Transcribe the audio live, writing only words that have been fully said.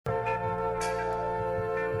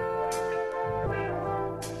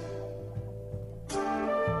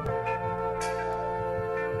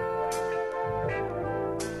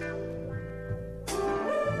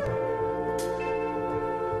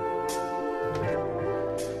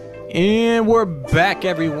And we're back,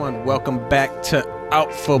 everyone. Welcome back to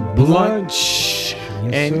Out for Blunch.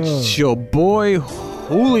 Yes, and sir. it's your boy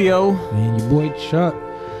Julio. And your boy Chuck.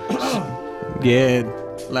 Yeah,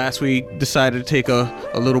 last week decided to take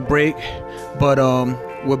a little break, but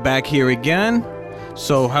we're back here again.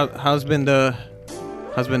 So how's been the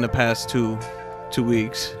past two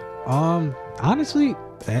weeks? Honestly,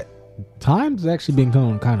 that time's actually been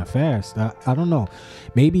going kind of fast. I don't know.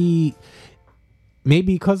 Maybe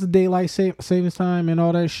because of daylight savings time and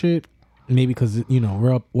all that shit. Maybe because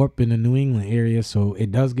we're up in the New England area, so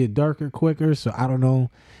it does get darker quicker. So I don't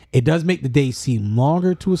know. It does make the days seem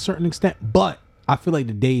longer to a certain extent, but I feel like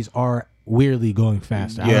the days are weirdly going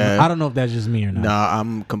faster. Yeah. I don't know if that's just me or not. Nah,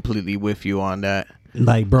 I'm completely with you on that.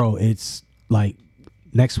 Like, bro, it's like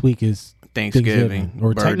next week is Thanksgiving,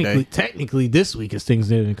 or birthday. technically this week is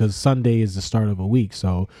Thanksgiving because Sunday is the start of a week.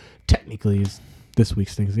 So technically, it's this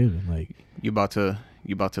week's Thanksgiving. Like, You about to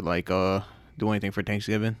like do anything for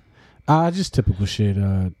Thanksgiving? just typical shit.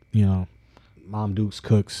 Mom Dukes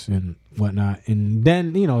cooks and whatnot, and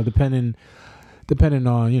then depending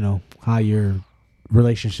on how your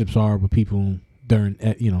relationships are with people during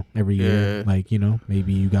every year. Yeah. Like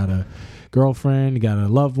maybe you got a girlfriend, you got a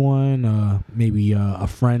loved one, maybe a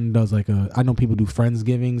friend does I know people do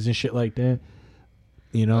Friendsgivings and shit like that.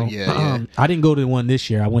 Yeah. I didn't go to one this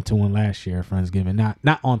year. I went to one last year, Friendsgiving.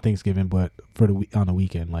 Not on Thanksgiving, but on the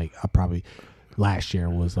weekend. Like I probably last year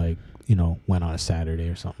was went on a Saturday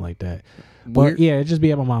or something like that. But yeah, it just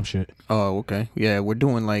be at my mom's shit. Oh, okay. Yeah, we're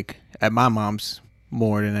doing like at my mom's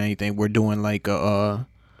more than anything. We're doing like a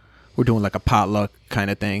potluck kind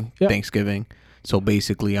of thing, Yep. Thanksgiving. So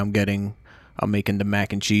basically, I'm making the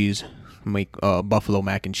mac and cheese, buffalo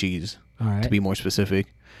mac and cheese All right. to be more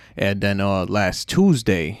specific. And then last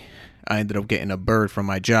Tuesday, I ended up getting a bird from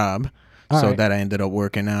my job, All so right. that I ended up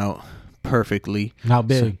working out perfectly. How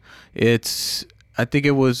big?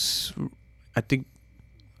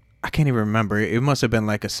 I can't even remember. It must have been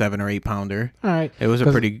like a 7 or 8 pounder. All right. It was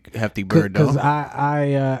a pretty hefty bird, Because though.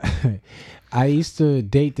 I used to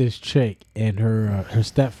date this chick, and her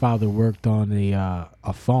stepfather worked on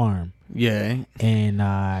a farm, Yeah.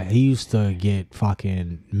 and he used to get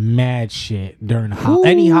fucking mad shit during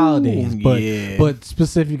any holidays, yeah. but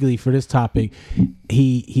specifically for this topic,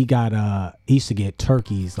 he used to get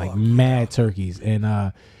turkeys, like mad turkeys,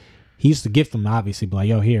 and he used to gift them, obviously, be like,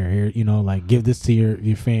 yo, here, like give this to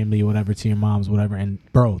your family or whatever, to your moms, whatever. And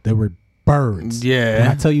bro, there were birds. Yeah. When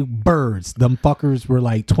I tell you birds, them fuckers were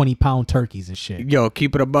like 20-pound turkeys and shit. Yo,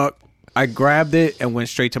 keep it a buck. I grabbed it and went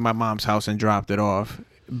straight to my mom's house and dropped it off.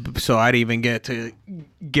 So I didn't even get to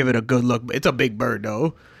give it a good look. It's a big bird,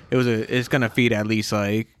 though. It's gonna feed at least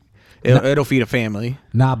it'll feed a family.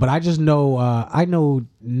 Nah, but I just know, I know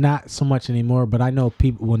not so much anymore, but I know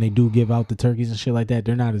people, when they do give out the turkeys and shit like that,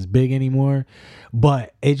 they're not as big anymore.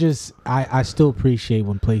 But it just, I still appreciate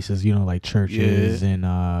when places, like churches and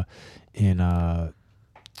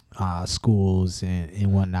schools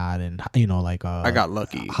and whatnot, and I got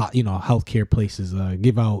lucky. Healthcare places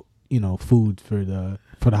give out food for the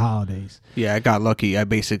holidays. Yeah, I got lucky. I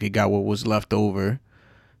basically got what was left over,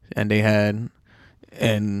 and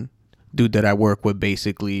dude that I work with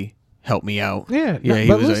basically helped me out. Yeah, he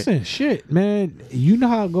but was listen, shit, man, you know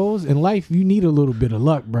how it goes in life. You need a little bit of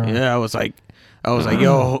luck, bro. Yeah, I was like,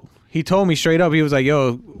 yo. He told me straight up. He was like,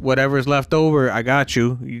 yo, whatever's left over, I got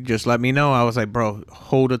you. You just let me know. I was like, bro,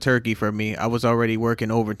 hold a turkey for me. I was already working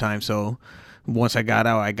overtime, so once I got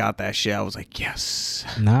out, I got that shit. I was like, yes.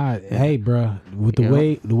 Nah, hey, bro, with the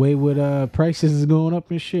way with prices is going up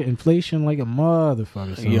and shit, inflation like a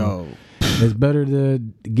motherfucker. So Yo. it's better to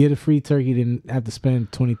get a free turkey than have to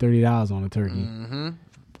spend $20-$30 on a turkey. Mm-hmm.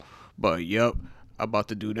 But yep, I'm about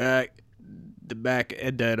to do that. The back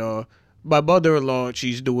at that my mother-in-law,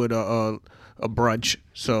 she's doing a brunch,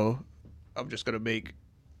 so I'm just gonna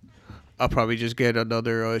I'll probably just get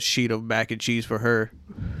another sheet of mac and cheese for her,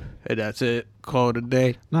 and that's it. Call it a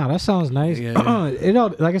day. Nah, that sounds nice. Yeah. It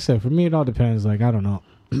all, like I said, for me it all depends. Like, I don't know,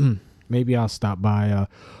 maybe I'll stop by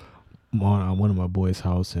one of my boys'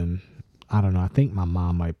 house, and I don't know. I think my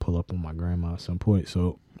mom might pull up on my grandma at some point.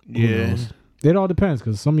 So who knows? It all depends,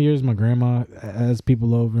 because some years my grandma has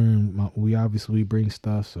people over, and we obviously bring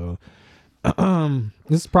stuff. So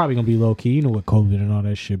this is probably gonna be low key. With COVID and all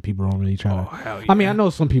that shit, people don't really try to. Hell yeah. I mean, I know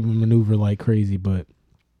some people maneuver like crazy, but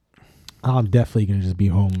I'm definitely gonna just be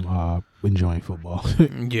home enjoying football.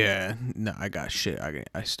 Yeah, no, I got shit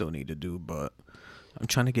I still need to do, but I'm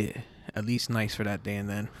trying to get at least nice for that day and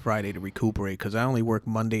then Friday to recuperate, because I only work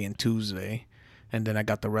Monday and Tuesday, and then I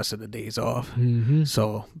got the rest of the days off. Mm-hmm.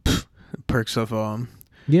 So perks of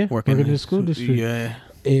Yeah, working in the school district. Yeah,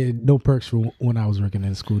 no perks for when I was working in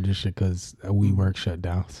the school district because we work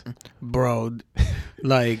shutdowns. Bro,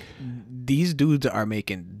 like these dudes are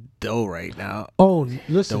making dough right now. Oh,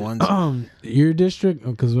 listen, The ones- your district,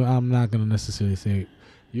 because I'm not gonna necessarily say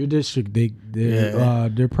your district.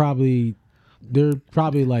 They're probably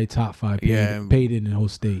like top 5 paid in the whole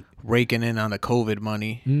state. Raking in on the COVID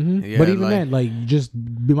money. Mm-hmm. Yeah, But even like- then, like just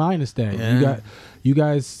be minus that. Yeah. You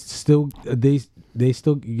guys still they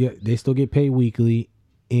still get paid weekly,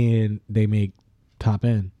 and they make top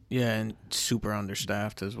end. Yeah, and super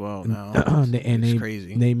understaffed as well now. and it's they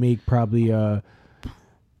crazy. They make probably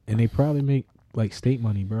make like state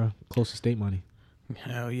money, bro. Close to state money.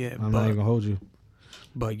 Hell yeah. I'm not even gonna hold you.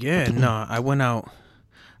 But yeah, no, I went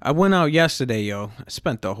out yesterday, yo. I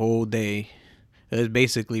spent the whole day. It was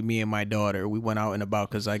basically me and my daughter. We went out and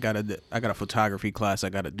about because I got a photography class I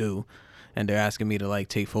got to do, and they're asking me to like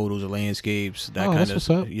take photos of landscapes, that kind that's of what's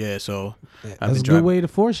up. Yeah, so That's a good way to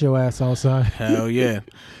force your ass outside. Hell yeah.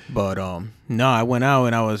 But no, I went out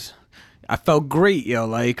and I felt great, yo.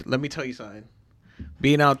 Like, let me tell you something.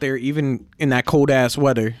 Being out there, even in that cold ass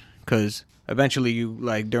weather, because eventually you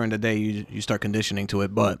like during the day you start conditioning to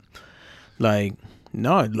it, but like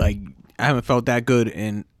no, like I haven't felt that good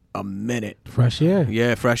in a minute. Fresh air.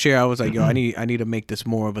 Yeah, fresh air. I was like, yo, I need to make this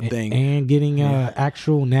more of a thing. And getting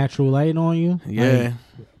actual natural light on you. Yeah.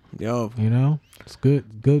 Like, Yo. you know, it's good.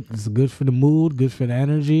 It's good for the mood, good for the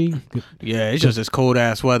energy. Good. Yeah, it's just this cold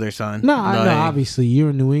ass weather, son. No, I know. Obviously, you're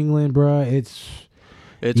in New England, bro. It's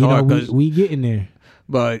hard because we getting there.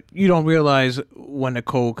 But you don't realize when the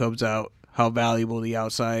cold comes out how valuable the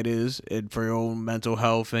outside is for your own mental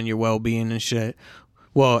health and your well-being and shit.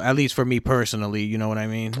 Well, at least for me personally, you know what I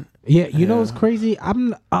mean? Yeah, you know it's crazy. I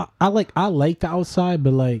like the outside,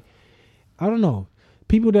 but like I don't know.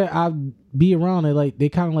 People that I be around, they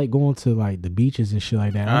kind of like going to like the beaches and shit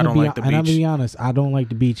like that. I don't like the beach. And I'm gonna be honest, I don't like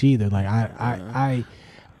the beach either. Like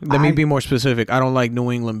Let me be more specific. I don't like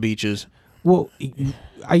New England beaches. Well,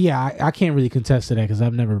 I can't really contest to that because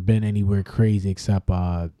I've never been anywhere crazy except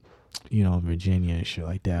Virginia and shit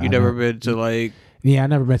like that. You never been to like? Yeah, I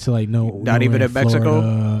never been to like Not even in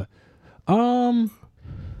Mexico.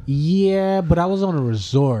 Yeah, but I was on a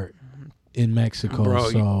resort in Mexico,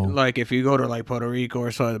 Bro, so like if you go to like Puerto Rico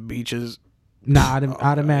or some of the beaches. Nah,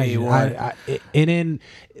 I'd imagine. A1.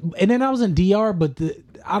 And then I was in DR, but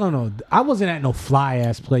I don't know. I wasn't at no fly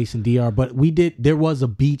ass place in DR, but there was a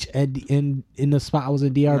beach in the spot I was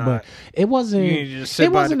in DR, but it wasn't.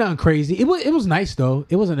 It wasn't nothing crazy. It was nice though.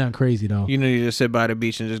 It wasn't nothing crazy though. You know, you just sit by the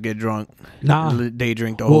beach and just get drunk. Nah, day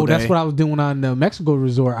drink the whole day. That's what I was doing on the Mexico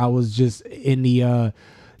resort. I was just in the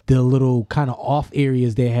little kind of off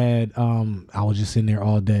areas they had. I was just in there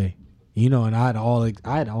all day. You know, and I had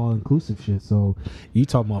all inclusive shit. So you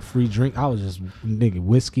talking about free drink? I was just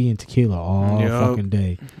whiskey and tequila all fucking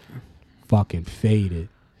day, fucking faded.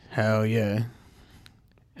 Hell yeah!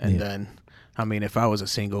 And then, I mean, if I was a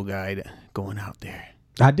single guy going out there,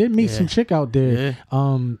 I did meet some chick out there.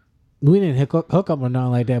 Yeah. We didn't hook up or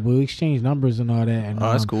nothing like that, but we exchanged numbers and all that. And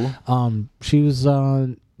that's cool. She was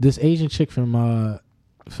this Asian chick from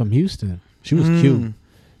Houston. She was cute.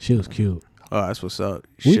 She was cute. Oh, that's what's up.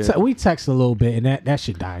 We texted a little bit, and that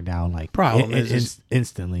shit died down like Problem is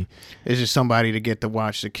instantly. It's just somebody to get to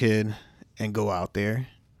watch the kid and go out there.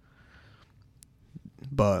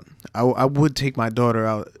 But I would take my daughter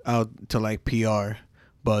out to like PR,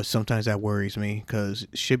 but sometimes that worries me because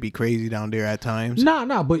shit be crazy down there at times.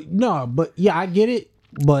 But yeah, I get it.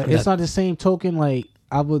 But it's not the same token. Like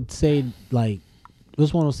I would say, like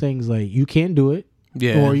it's one of those things. Like you can do it,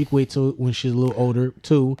 or you can wait till when she's a little older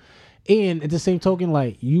too. And at the same token,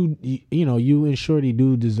 like you and Shorty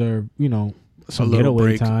do deserve, some getaway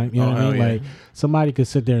break. Time. You know what I mean? Like somebody could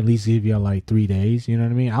sit there and at least give you like 3 days. You know what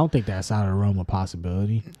I mean? I don't think that's out of the realm of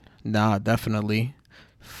possibility. Nah, definitely.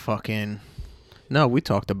 No, we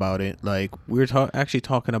talked about it. Like we were actually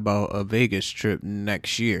talking about a Vegas trip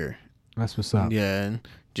next year. That's what's up. Yeah,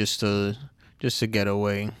 just to get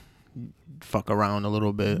away, fuck around a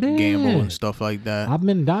little bit, gamble and stuff like that. I've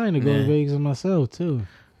been dying to go to Vegas myself too.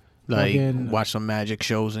 Like watch some magic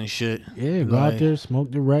shows and shit. Yeah, go out there,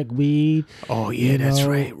 smoke the rec weed. Oh yeah, that's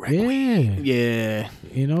right. Rec weed. Yeah.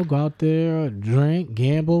 Go out there, drink,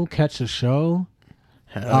 gamble, catch a show.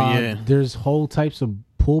 Hell yeah. There's whole types of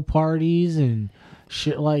pool parties and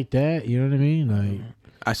shit like that. You know what I mean? Like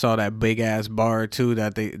I saw that big ass bar too.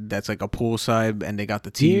 That's like a poolside, and they got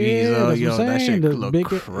the TVs. Yeah, that shit look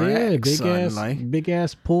crack, big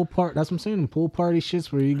ass pool part. That's what I'm saying. Pool party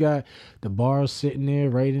shits where you got the bar sitting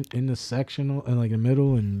there right in the sectional and like the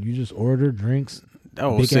middle, and you just order drinks. That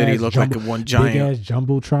whole city looked like one giant big ass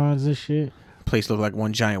jumbotrons and shit. place looked like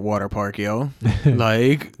one giant water park, yo.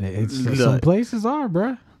 Like, some places are,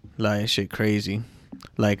 bruh. Like, shit crazy.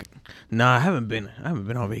 Like, nah, I haven't been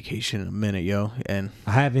on vacation in a minute, yo. And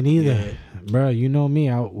I haven't either, bro. You know me.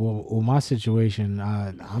 With my situation,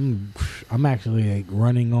 I'm actually like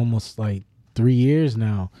running almost like 3 years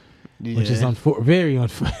now, which is very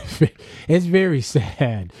unfortunate. It's very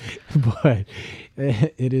sad, but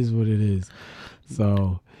it is what it is.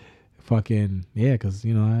 So, fucking yeah, because I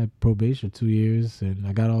had probation 2 years and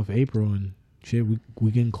I got off April and shit.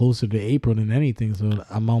 We getting closer to April than anything. So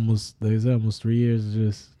I'm almost 3 years.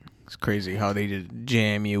 It's crazy how they just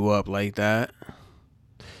jam you up like that.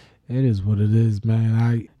 It is what it is,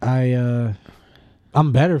 man.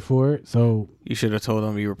 I'm better for it. So you should have told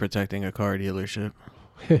them you were protecting a car dealership.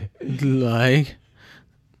 like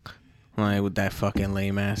with that fucking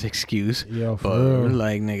lame ass excuse. Yo, for real.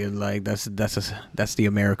 Like, nigga, like that's the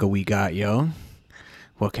America we got, yo.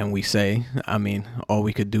 What can we say? I mean, all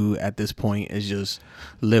we could do at this point is just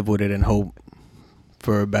live with it and hope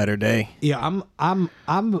for a better day. Yeah, I'm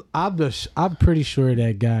pretty sure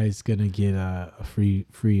that guy's gonna get a free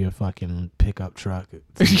fucking pickup truck.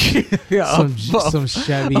 Some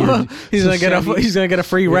Chevy. He's gonna get a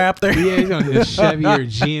free Raptor. Yeah, he's gonna get a Chevy or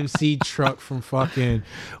GMC truck from whatever,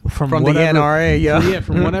 the NRA, yo. Yeah,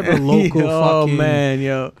 from whatever local fucking man,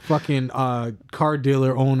 yo, fucking car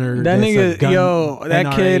dealer owner. That nigga,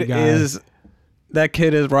 that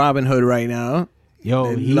kid is Robin Hood right now.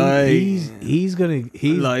 Yo, he's gonna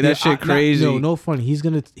like that shit crazy. No funny. He's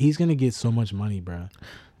gonna get so much money, bro.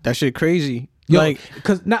 That shit crazy. Yo, like,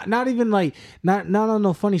 cause not even like not on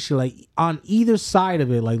no funny shit. Like on either side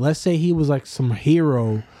of it, like let's say he was like some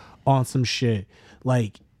hero on some shit.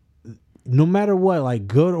 Like no matter what, like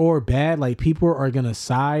good or bad, like people are gonna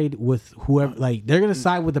side with whoever. Like they're gonna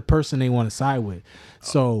side with the person they want to side with.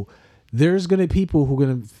 So. There's gonna be people who are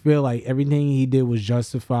gonna feel like everything he did was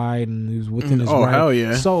justified and he was within his right. Hell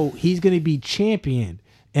yeah. So he's gonna be champion.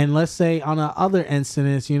 And let's say on other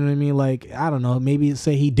incidents, you know what I mean? Like, I don't know, maybe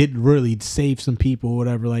say he did really save some people or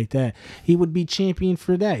whatever like that. He would be champion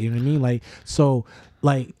for that. You know what I mean? Like, so,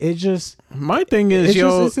 like, it just. My thing is,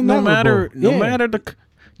 no matter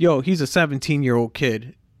he's a 17-year-old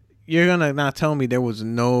kid. You're gonna not tell me there was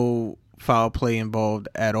no foul play involved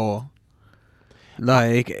at all.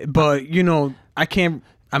 Like, but I can't.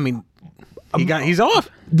 I mean, he's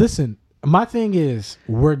off. Listen, my thing is,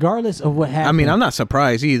 regardless of what happened. I mean, I'm not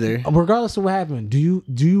surprised either. Regardless of what happened, do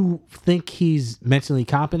you think he's mentally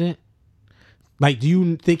competent? Like, do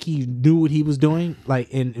you think he knew what he was doing,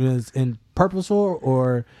 like, in purposeful,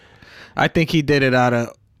 or? I think he did it out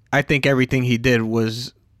of. I think everything he did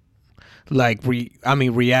was, like,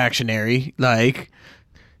 reactionary, like.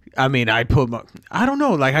 I mean, I don't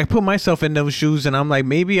know. Like, I put myself in those shoes, and I'm like,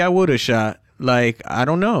 maybe I would have shot. Like, I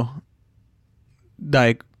don't know.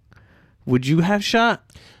 Like, would you have shot?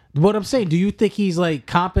 What I'm saying, do you think he's like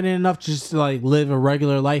competent enough just to like live a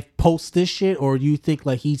regular life post this shit, or do you think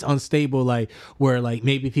like he's unstable, like where like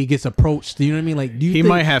maybe if he gets approached, you know what I mean? Like, he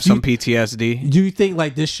might have some PTSD. Do you think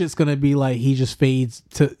like this shit's gonna be like he just fades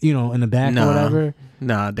to in the back or whatever?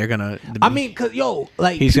 Nah, they're gonna. I mean, cause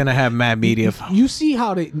like he's gonna have mad media. You see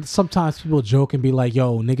how sometimes people joke and be like,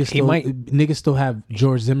 "Yo, niggas still have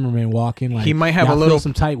George Zimmerman walking." Like, he might have a little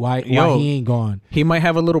some tight. Why he ain't gone? He might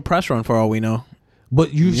have a little press run for all we know.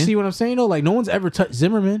 But you see what I'm saying though? Like, no one's ever touched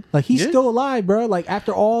Zimmerman. Like, he's still alive, bro. Like,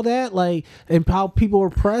 after all that, like, and how people were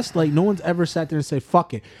pressed, like, no one's ever sat there and said,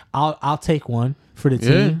 "Fuck it, I'll take one for the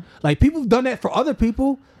team." Like, people have done that for other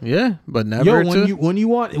people. Yeah, but never. When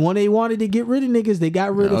they wanted to get rid of niggas, they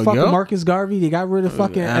got rid of fucking Marcus Garvey. They got rid of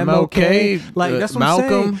fucking MLK. Like, that's what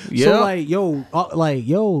Malcolm. I'm saying.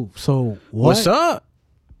 So so what? What's up?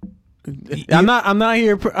 I'm not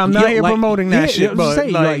here promoting that shit. But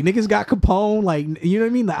like niggas got Capone, like, you know what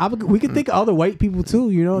I mean? Like, we could think of other white people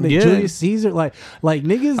too, Julius Caesar, like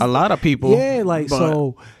niggas. A lot of people. Yeah, like,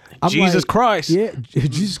 so. I'm Jesus Christ. Yeah,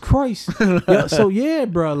 Jesus Christ. Yeah, so yeah,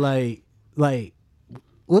 bro, like.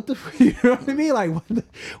 What the, you know what I mean? Like,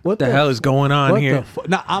 what the hell is going on here?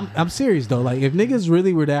 Now, I'm serious though. Like, if niggas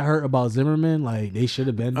really were that hurt about Zimmerman, like, they should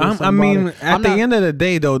have been. I mean, at the end of the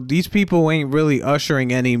day, though, these people ain't really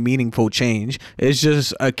ushering any meaningful change. It's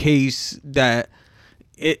just a case that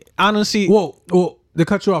it honestly. Well, to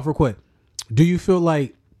cut you off real quick, do you feel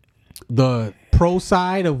like the pro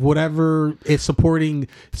side of whatever is supporting?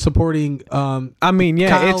 I mean, yeah,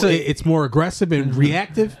 Kyle, it's more aggressive and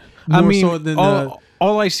reactive. More so than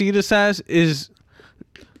all I see this as is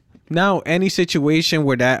now any situation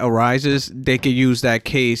where that arises, they could use that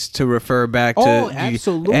case to refer back to. Oh,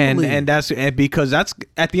 absolutely. And that's because that's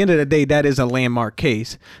at the end of the day, that is a landmark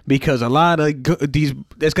case, because a lot of these,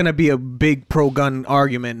 there's gonna be a big pro-gun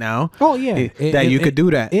argument now. Oh yeah, that you could do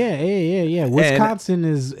that. Yeah. Wisconsin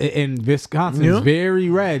is very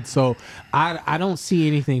red, so I don't see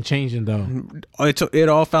anything changing though. It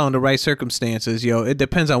all found the right circumstances, yo. It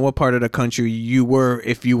depends on what part of the country you were,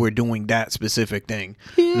 if you were doing that specific thing.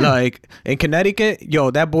 Yeah. Like in Connecticut,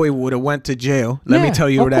 yo, that boy would have went to jail. Let me tell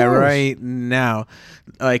you that right now,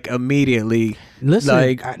 like immediately. Listen,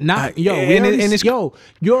 like we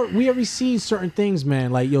already seen certain things,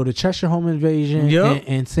 man. Like the Cheshire Home invasion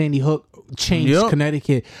and Sandy Hook changed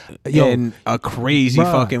Connecticut. And a crazy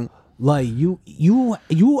fucking. Like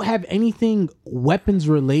you have anything weapons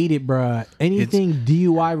related, bruh, anything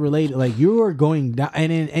DUI related, like you are going down,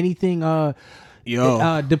 and then anything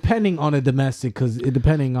depending on the domestic, because it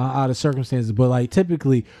depending on how the circumstances, but like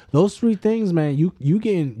typically those three things, man, you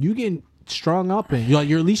getting strung up, and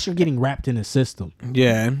you're at least you're getting wrapped in a system.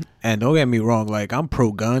 Yeah, and don't get me wrong, like I'm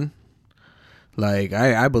pro gun. Like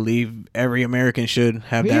I believe every American should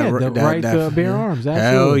have that right to bear arms. Absolutely.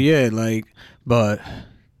 Hell yeah, like, but.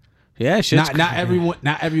 Yeah, not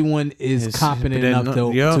everyone is competent enough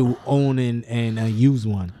to own and use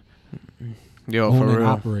one. Own for real. And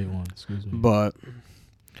operate one. Excuse me. But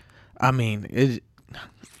I mean,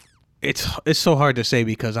 it's so hard to say,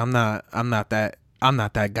 because I'm not that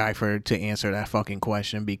guy to answer that fucking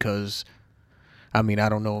question, because I mean I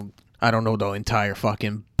don't know the entire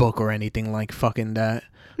fucking book or anything like fucking that.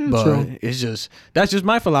 But true. That's just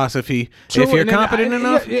my philosophy. True, if you're competent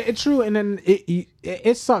enough, it's true. And then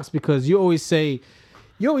it sucks, because you always say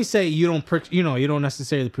you don't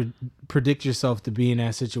necessarily predict yourself to be in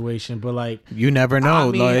that situation, but like you never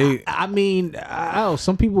know.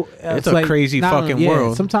 Some people it's a crazy fucking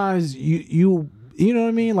world. Sometimes you know what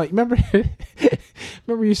I mean. Like remember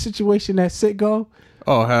your situation at Citgo.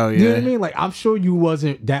 Oh hell yeah! You know what I mean? Like I'm sure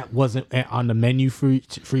that wasn't on the menu for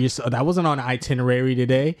yourself. That wasn't on the itinerary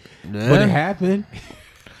today, but it happened.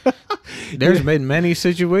 There's been many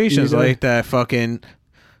situations like that. Fucking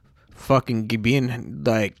being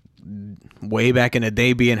like way back in the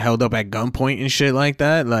day, being held up at gunpoint and shit like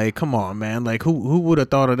that. Like, come on, man. Like, who would have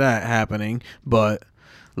thought of that happening? But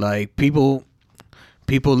like people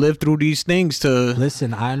live through these things to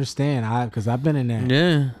listen. I understand, because I've been in that.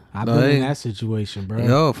 Yeah, I've been in that situation, bro.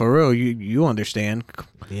 No, for real, you understand,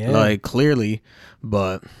 like clearly,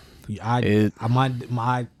 but my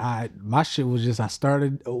shit was just I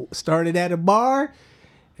started at a bar,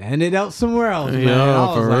 ended up somewhere else, man.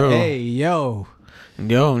 I was like, hey, yo,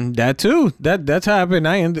 that too. That's happened.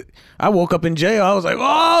 I woke up in jail. I was like,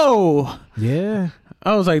 whoa, yeah.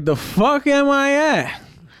 I was like, the fuck am I at?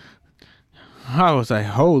 I was like,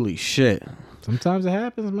 holy shit. Sometimes it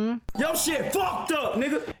happens, man. Yo, shit fucked up,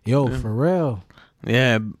 nigga. Yo, for real.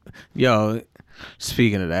 Yeah, yo,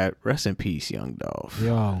 speaking of that, rest in peace, Young Dolph.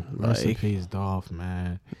 Yo, rest in peace, Dolph,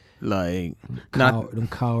 man. Like, them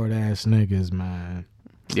coward ass niggas, man.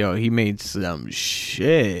 Yo, he made some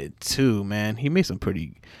shit too, man. He made some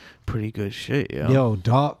pretty good shit, yo. Yo,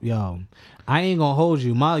 Dolph, I ain't gonna hold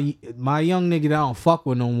you. My young nigga that I don't fuck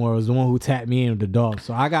with no more was the one who tapped me in with the dog.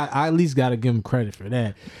 So I at least gotta give him credit for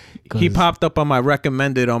that. He popped up on my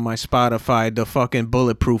recommended on my Spotify, the fucking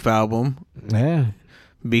Bulletproof album. Yeah.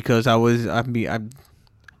 Because I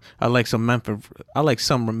like some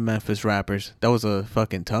Memphis rappers. That was a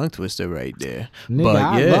fucking tongue twister right there. Nigga, but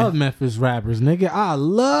I love Memphis rappers. Nigga, I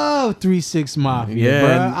love 3 6 Mafia.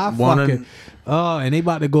 Yeah, bro. And they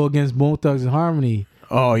about to go against Bone Thugs and Harmony.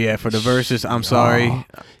 Oh yeah, for the verses. I'm sorry,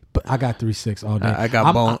 but I got 3 6 all day. I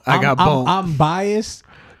got Bone. I'm biased.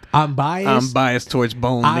 I'm biased towards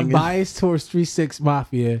Bone. I'm biased towards 3 6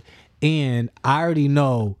 Mafia, and I already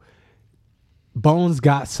know Bone's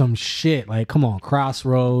got some shit. Like, come on,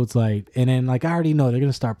 Crossroads. Like, and then like I already know they're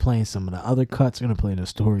gonna start playing some of the other cuts. They're gonna play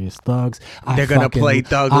Notorious Thugs. They're gonna play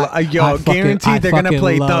Thug Love. Guaranteed they're gonna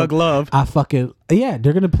play Thug Love.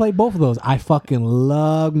 They're gonna play both of those. I fucking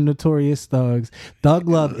love Notorious Thugs. Thug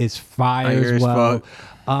Love is fire as well.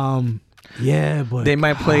 Yeah, but they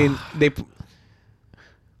might play.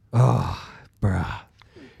 Bruh.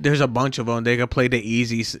 There's a bunch of them. They could play the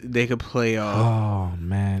Easies. They could play. Oh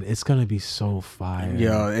man, it's gonna be so fire.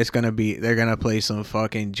 Yo, they're gonna play some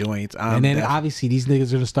fucking joints. And then obviously these niggas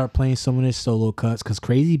are gonna start playing some of their solo cuts, because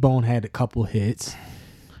Crazy Bone had a couple hits.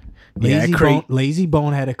 Lazy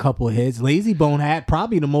Bone had a couple hits. Lazy Bone had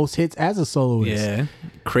probably the most hits as a soloist. Yeah,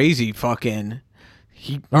 Crazy fucking.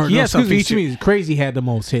 Crazy had the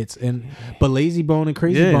most hits, but Lazy Bone and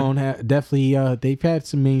Crazy Bone definitely they've had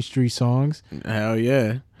some mainstream songs. Hell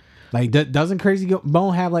yeah. Like, doesn't Crazy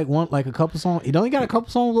Bone have like a couple songs? He only got a couple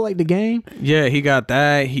songs with like the game. Yeah, he got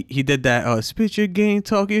that. He did that. Spit your game,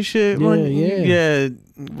 talk your shit. Yeah.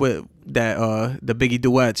 With that the Biggie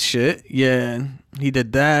duets shit. Yeah, he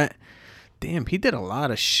did that. Damn, he did a lot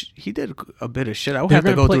of he did a bit of shit. I would have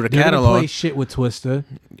to go through the catalog. They're gonna play shit with Twista.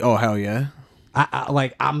 Oh hell yeah.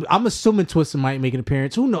 I'm assuming Twista might make an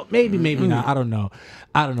appearance. Who knows? Maybe not. I don't know.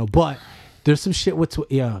 But there's some shit with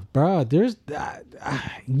bro. There's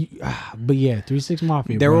but yeah, 3 6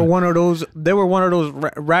 Mafia. They were one of those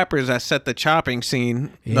rappers that set the chopping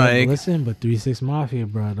scene. Yeah, like, listen, but 3 6 Mafia,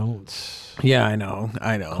 bro. Don't. Yeah, I know.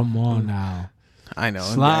 Come on now. I know.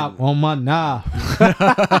 Slap on my knob.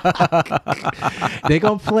 They're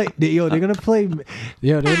gonna play. They're gonna play.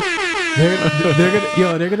 They're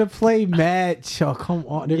gonna play mad. Yo, come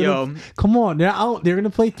on. Come on. They're gonna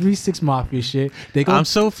play 3 6 Mafia shit. I'm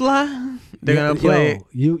so fly. They're gonna play.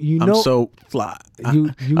 You know. I'm so fly.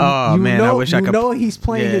 Oh man, I wish I could. You know he's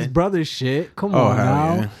playing his brother's shit. Come on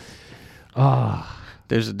now. Yeah.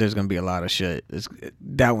 There's gonna be a lot of shit.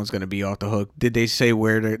 That one's gonna be off the hook. Did they say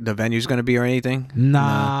where the venue's gonna be or anything?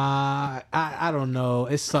 Nah. I don't know.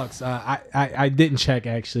 It sucks. I didn't check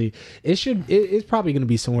actually. It's probably gonna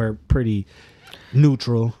be somewhere pretty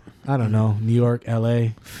neutral. I don't know. New York, LA,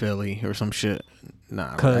 Philly, or some shit.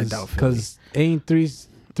 Nah, I doubt Philly. Because ain't 3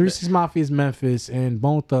 6 Mafia is Memphis and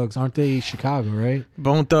Bone Thugs aren't they Chicago, right?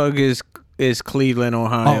 Bone Thug is Cleveland,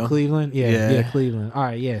 Ohio. Oh, Cleveland? Yeah, Cleveland. All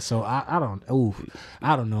right, yeah. So I don't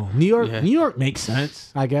know. New York makes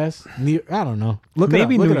sense, I guess. I don't know.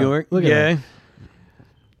 Maybe New York. Yeah.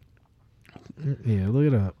 Yeah, look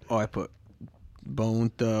it up. Oh, I put Bone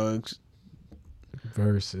Thugs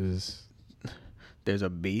versus. There's a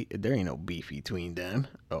beef. There ain't no beef between them.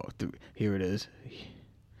 Oh, here it is.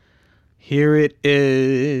 Here it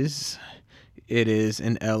is. It is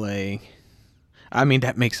in L.A. I mean,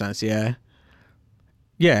 that makes sense, yeah.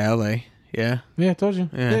 Yeah, L.A., yeah. Yeah, I told you.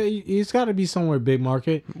 Yeah. It's got to be somewhere big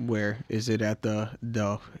market. Where? Is it at the...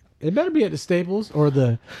 It better be at the Staples or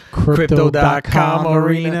the Crypto.com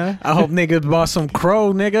arena. I hope niggas bought some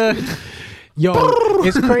Crow, nigga. Yo,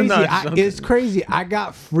 it's crazy. It's crazy. I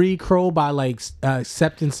got free Crow by like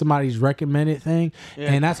accepting somebody's recommended thing,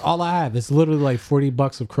 and that's all I have. It's literally like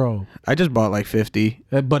 $40 of Crow. I just bought like 50,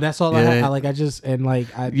 but that's all I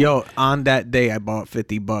have. Yo, on that day I bought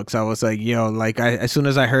 $50. I was like, yo, like as soon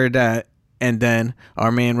as I heard that, and then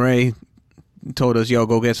our man Ray told us, yo,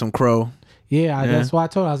 go get some Crow. Yeah, that's why I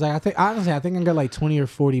told him. I was like, I think I got like $20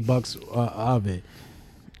 or $40 of it.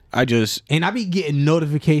 And I be getting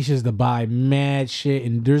notifications to buy mad shit,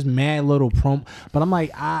 and there's mad little promo. But I'm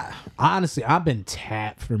like, honestly, I've been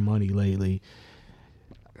tapped for money lately.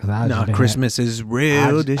 Christmas is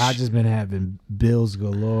real. I just been having bills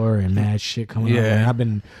galore and mad shit coming up. Like, I've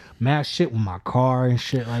been mad shit with my car and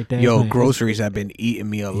shit like that. Yo, groceries have been eating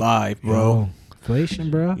me alive, bro. Yo,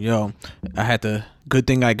 inflation, bro. Yo, I had to. Good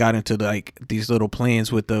thing I got into like these little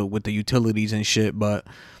plans with the utilities and shit. But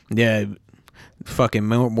yeah. Fucking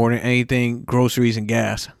more than anything, groceries and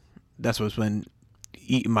gas. That's what's been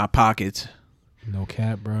eating my pockets. No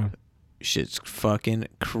cap, bro. Shit's fucking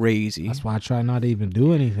crazy. That's why I try not to even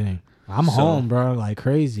do anything. I'm home, bro, like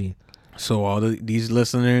crazy. So all these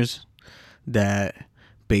listeners that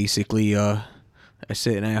basically are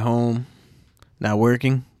sitting at home, not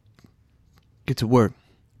working, get to work.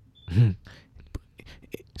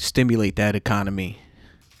 Stimulate that economy.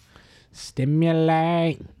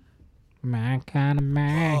 Stimulate. My kind of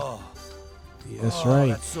man. Yeah, that's right.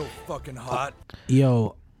 That's so fucking hot.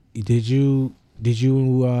 Yo, did you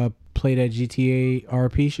play that GTA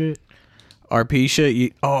RP shit? RP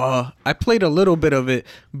shit? I played a little bit of it,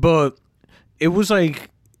 but it was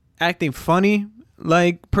like acting funny,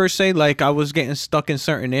 like per se. Like I was getting stuck in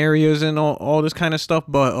certain areas and all this kind of stuff.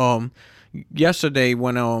 But yesterday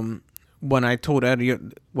when I told Eddie,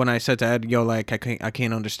 when I said to Eddie, yo, like I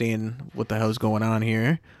can't understand what the hell's going on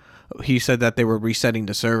here. He said that they were resetting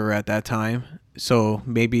the server at that time. So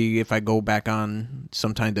maybe if I go back on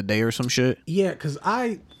sometime today or some shit. Yeah, because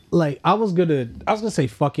I was gonna say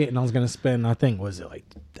fuck it, and I was gonna spend, I think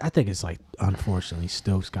it's like unfortunately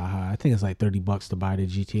still sky high. I think it's like $30 to buy the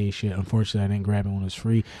GTA shit. Unfortunately, I didn't grab it when it was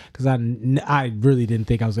free because I really didn't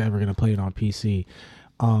think I was ever gonna play it on PC.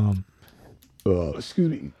 Excuse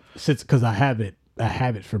me, because I have it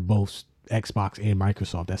for both Xbox and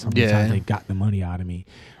Microsoft. That's how many times they got the money out of me.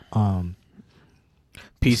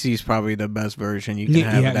 PC is probably the best version you can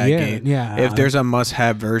have of that game. Yeah, if there's a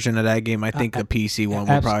must-have version of that game, I think the PC one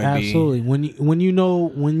will probably be. Absolutely. When you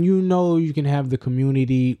know you can have the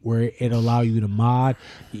community where it allow you to mod,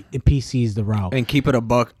 PC is the route. And keep it a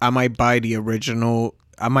buck. I might buy the original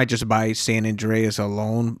I might just buy San Andreas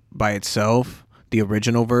alone by itself, the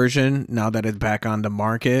original version, now that it's back on the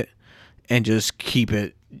market, and just keep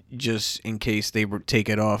it just in case they take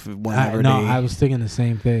it off whenever I was thinking the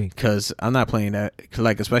same thing. Because I'm not playing that.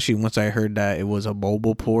 Like, especially once I heard that it was a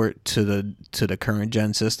mobile port to the current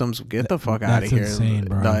gen systems. Get the fuck out of here! Insane,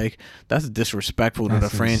 bro. Like, that's disrespectful to the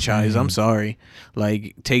That's franchise. insane. I'm sorry.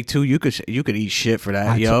 Like, Take-Two, you could eat shit for that,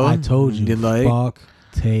 I told you, like, fuck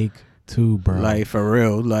Take-Two, bro. like for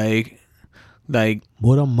real, like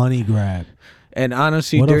what a money grab. and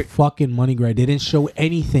honestly, What a fucking money grab. They didn't show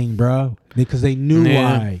anything, bro, because they knew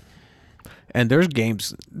why. and there's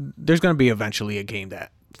games. There's gonna be eventually a game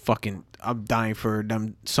that fucking I'm dying for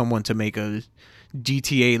someone to make a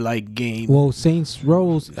GTA like game. Well, Saints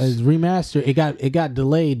Row is remastered. It got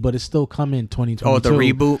delayed, but it's still coming 2022. Oh, the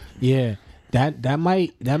reboot. Yeah, that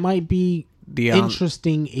might be The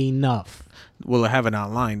interesting enough. Will it have it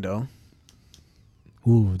online though?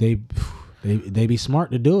 Ooh, they be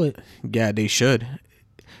smart to do it. Yeah, they should.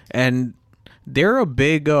 And they're a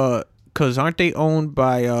big cuz aren't they owned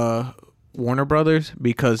by Warner Brothers,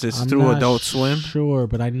 because it's I'm through not Adult Swim? Sure,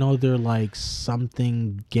 but I know they're like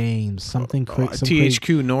something games, something crazy.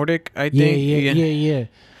 THQ Nordic, I think. Yeah.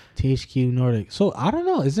 THQ Nordic. So I don't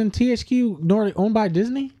know. Isn't THQ Nordic owned by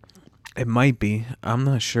Disney? It might be. I'm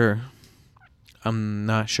not sure. I'm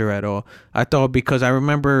not sure at all. I thought, because I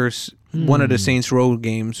remember one of the Saints Row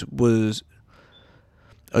games was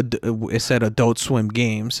it said Adult Swim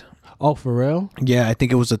Games. Oh, for real? Yeah, I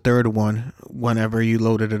think it was the third one. Whenever you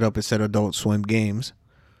loaded it up, it said Adult Swim Games.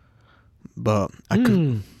 But I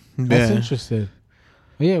could. That's Yeah. interesting.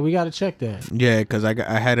 Yeah, we got to check that. Yeah, because I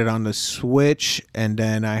had it on the Switch, and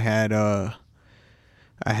then I had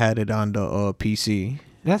it on the PC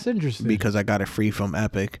That's interesting. because I got it free from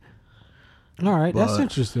Epic. All right, that's but-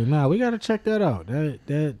 interesting. Now we got to check that out.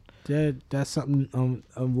 That's something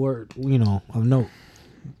of word, of note.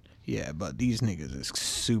 Yeah, but these niggas is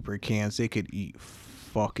super cans. They could eat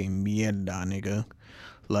fucking mierda, nigga.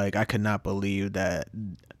 Like, I could not believe that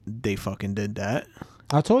they fucking did that.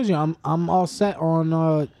 I told you I'm all set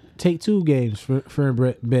on Take-Two games for a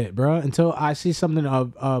bit, bro. Until I see something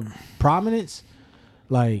of prominence,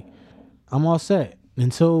 like I'm all set.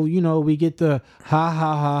 Until we get the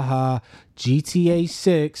GTA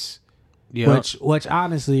 6. Yeah. Which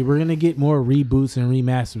honestly, we're gonna get more reboots and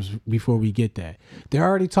remasters before we get that. They're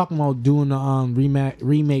already talking about doing the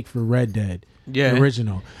remake for Red Dead, Yeah. the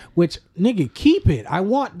original. Which nigga, keep it. I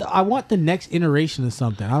want the next iteration of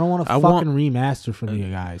something. I don't want a fucking remaster from you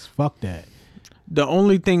guys. Fuck that. The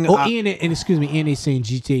only thing. And excuse me, and they saying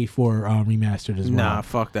GTA 4 remastered as well. Nah,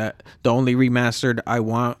 fuck that. The only remastered I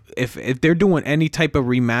want, if they're doing any type of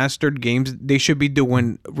remastered games, they should be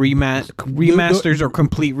doing remasters or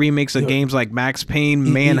complete remakes of games like Max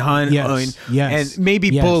Payne, Manhunt, and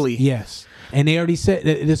maybe Bully. Yes. And they already said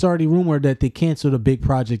that it's already rumored that they canceled a big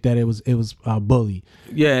project that it was Bully.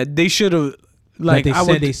 Yeah, they should have. Like, they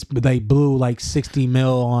said they blew like 60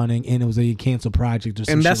 mil on and it was a canceled project or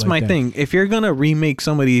something. And that's like my that. thing. If you're gonna remake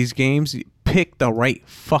some of these games, pick the right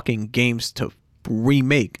fucking games to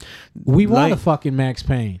remake. We want a fucking Max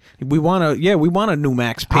Payne. We want a new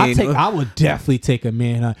Max Payne. I would definitely take a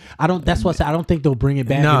Manhunt. I don't think they'll bring it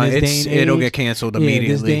back in this day and age. It'll get canceled immediately.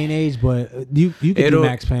 This day and age, but you could do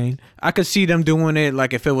Max Payne. I could see them doing it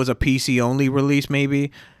like if it was a PC only release,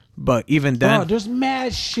 maybe. But even then, bro, there's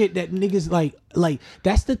mad shit that niggas like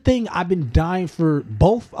that's the thing. I've been dying for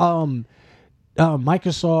both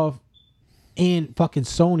Microsoft and fucking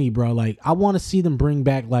Sony, bro. Like, I want to see them bring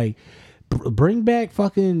back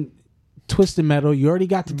fucking Twisted Metal. You already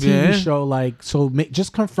got the TV show, like, so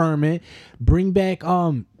just confirm it. Bring back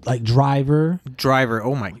like Driver.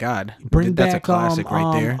 Oh my god, Bring that's back a classic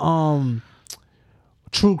right there.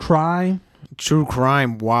 True Crime. True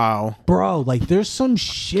Crime, wow, bro. Like, there's some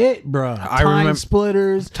shit, bro. I remember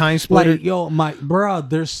Splitters. Time Splitter. Like, yo, bro.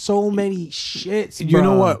 There's so many shits. Bro. You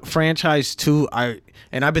know what? Franchise 2.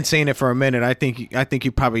 I've been saying it for a minute. I think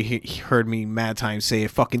you probably heard me mad times say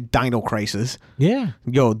it. Fucking Dino Crisis. Yeah.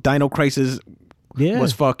 Yo, Dino Crisis. Yeah.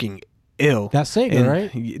 Was fucking ill. That's Sega,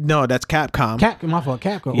 right? No, that's Capcom. My fault.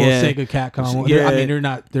 Capcom. Yeah. Well, Sega, Capcom. Yeah. I mean, they're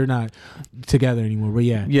not together anymore. But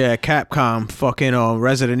yeah. Yeah, Capcom, fucking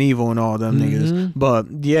Resident Evil and all them niggas. But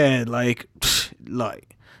yeah, like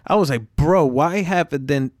I was like, bro, why haven't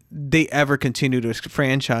they ever continue this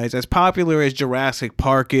franchise? As popular as Jurassic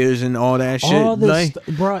Park is and all that shit. All this,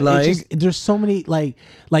 bro. Like, there's so many like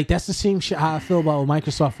that's the same shit how I feel about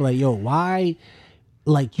Microsoft. Like, yo, why?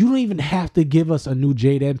 Like, you don't even have to give us a new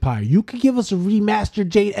Jade Empire. You could give us a remastered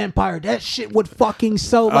Jade Empire. That shit would fucking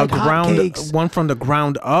sell like hotcakes. One from the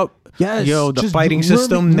ground up. Yes, yo, the just fighting literally-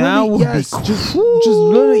 system now would yes, be just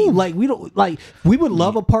literally like we don't like we would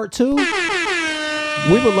love a part 2.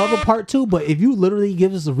 We would love a part 2, but if you literally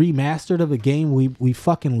give us a remastered of a game we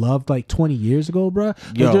fucking loved like 20 years ago, bro, like,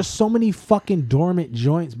 Yo. there's so many fucking dormant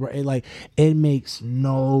joints, bro. It makes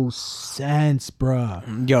no sense, bro.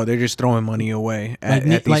 Yo, they're just throwing money away at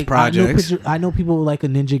these Like, projects. I know people like a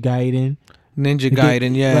Ninja Gaiden. Ninja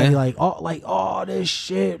Gaiden, yeah. Like all this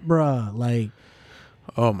shit, bro. Like.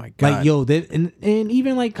 Oh my god. Like yo, and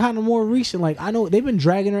even like kind of more recent, like I know they've been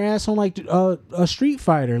dragging their ass on like a Street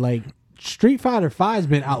Fighter. Like Street Fighter 5's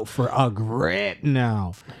been out for a grip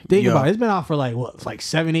now. Think Yo. about it. It's been out for like what, like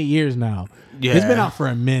 7-8 years now. Yeah. It's been out for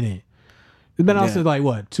a minute. It's been out Yeah. since like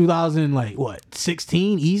what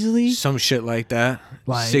 2016 easily. Some shit like that.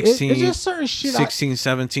 Like 16, it's just certain shit. 16,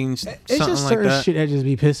 17, It's something just like certain that. shit that just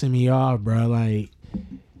be pissing me off, bro. Like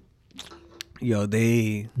Yo,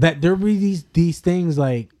 they that there be these things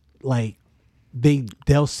like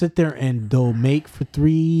they'll sit there and they'll make for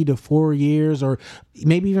 3 to 4 years or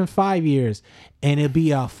maybe even 5 years, and it'll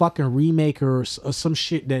be a fucking remake or some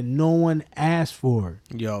shit that no one asked for.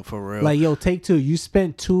 yo, for real. Like yo, Take-Two, you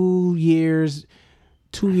spent 2 years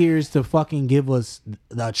to fucking give us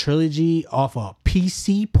the trilogy off a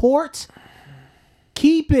PC port.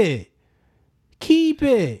 Keep it.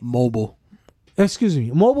 mobile. Excuse me,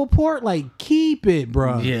 mobile port, like keep it,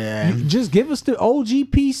 bro. Yeah. You just give us the OG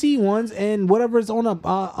PC ones, and whatever's on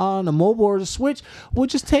a mobile or the Switch, we'll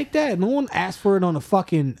just take that. No one asked for it on the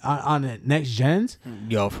fucking on the next gens.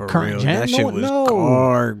 Yo, for Current real. gen? That No, shit was no.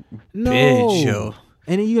 garbage, No, yo.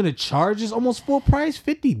 and then you're gonna charge us almost full price,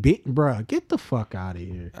 50 bit, bro. Get the fuck out of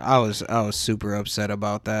here. I was super upset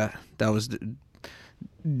about that.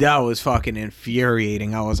 That was fucking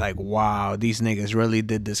infuriating. I was like, wow, these niggas really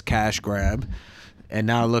did this cash grab. And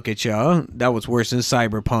now look at y'all. That was worse than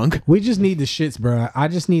Cyberpunk. We just need the shits, bro. I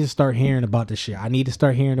just need to start hearing about the shit. I need to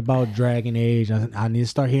start hearing about Dragon Age. I need to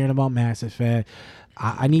start hearing about Mass Effect.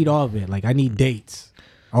 I need all of it. Like I need dates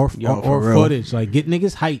or for real. footage. Like get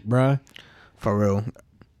niggas hype, bro. For real.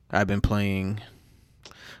 I've been playing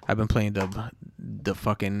the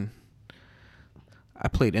fucking I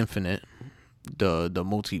played Infinite, the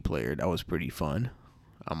multiplayer. That was pretty fun.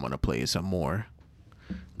 I'm gonna play it some more.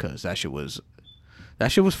 Cause that shit was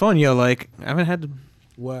fun, yo. Like I haven't had to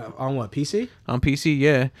What on what PC? on PC,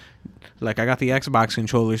 yeah. Like I got the Xbox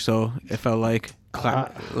controller, so it felt like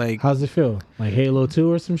like How's it feel? Like Halo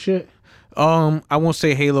 2 or some shit? I won't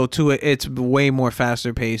say Halo 2. It's way more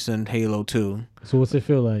faster paced than Halo 2. So what's it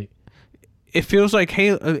feel like? It feels like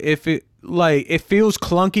Halo. It feels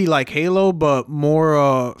clunky like Halo, but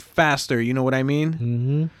more faster. You know what I mean?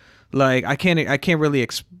 Mm-hmm. Like I can't really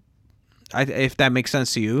if that makes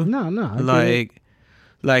sense to you. No. I get it.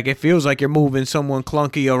 Like it feels like you're moving someone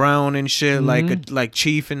clunky around and shit, like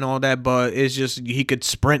Chief and all that. But it's just he could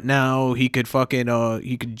sprint now. He could fucking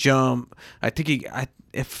he could jump. I think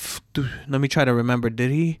let me try to remember.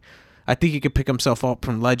 Did he? I think he could pick himself up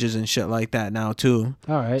from ledges and shit like that now too.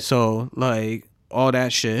 All right. So like all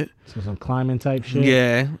that shit. So some climbing type shit.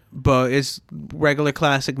 Yeah, but it's regular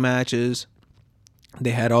classic matches.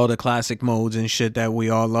 They had all the classic modes and shit that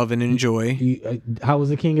we all love and enjoy. How was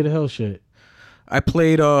the King of the Hill shit? I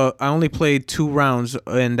only played 2 rounds,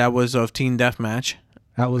 and that was of Team Deathmatch.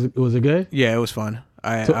 Was it good? Yeah, it was fun.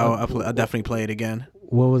 I'll definitely play it again.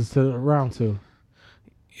 What was the round 2?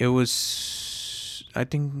 It was, I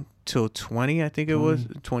think, till 20. I think it was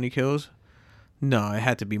 20 kills. No, it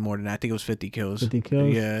had to be more than that. I think it was 50 kills. 50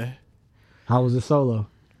 kills? Yeah. How was it solo?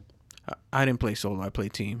 I didn't play solo. I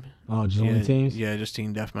played team. Oh, just only teams? Yeah, just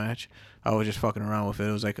Team Deathmatch. I was just fucking around with it.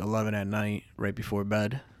 It was like 11 at night, right before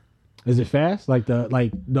bed. Is it fast? Like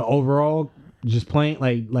the overall, just playing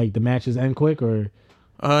like the matches end quick or?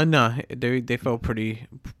 No, they felt pretty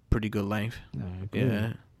good length.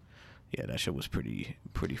 Cool. Yeah, that shit was pretty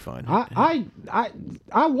fun. I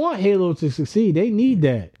want Halo to succeed. They need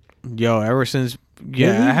that. Yo, ever since They need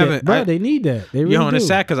I haven't. that. Bro, they need that. They really Yo, and do. it's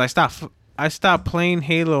sad because I stopped playing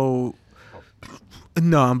Halo.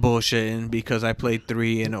 No, I'm bullshitting because I played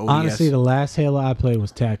 3 in ODS. Honestly, the last Halo I played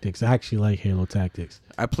was Tactics. I actually like Halo Tactics.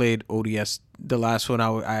 I played ODS. The last one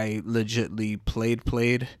I legitly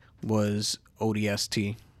played was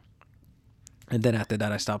ODST. And then after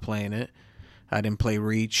that, I stopped playing it. I didn't play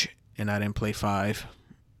Reach, and I didn't play 5.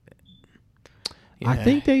 I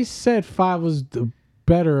think they said 5 was the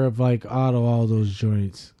better of like out of all those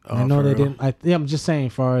joints. Oh, I know for they real? didn't. I'm just saying,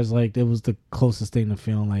 as far as like it was the closest thing to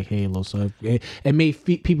feeling like Halo. So it made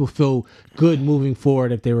people feel good moving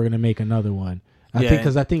forward if they were gonna make another one. I think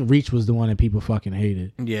because I think Reach was the one that people fucking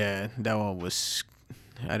hated. Yeah, that one was.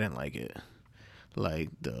 I didn't like it. like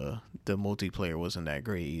the multiplayer wasn't that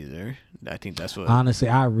great either. I think that's what. Honestly,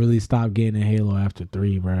 I really stopped getting in Halo after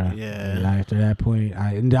 3, bro. Yeah. Like, after that point,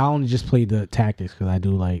 I only just played the tactics because I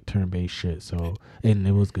do like turn-based shit. So, and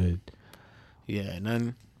it was good. Yeah, and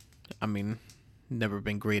then, I mean, never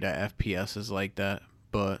been great at FPSs like that,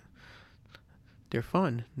 but they're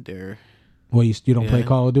fun. They're Well, you don't play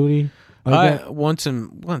Call of Duty? Like that? once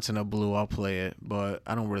in a blue I'll play it, but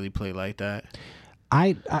I don't really play like that.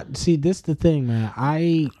 I see. This the thing, man.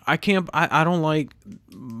 I don't like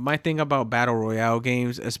my thing about battle royale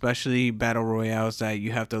games, especially battle royales that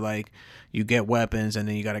you have to like you get weapons and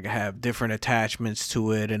then you gotta have different attachments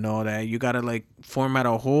to it and all that. You gotta like format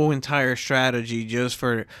a whole entire strategy just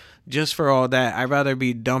for all that. I'd rather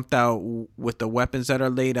be dumped out with the weapons that are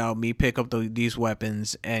laid out, me pick up these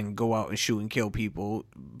weapons and go out and shoot and kill people,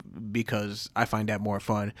 because I find that more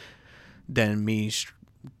fun than me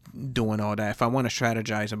doing all that. If I want to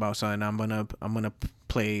strategize about something, I'm gonna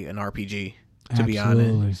play an RPG, to be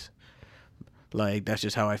honest. Like, that's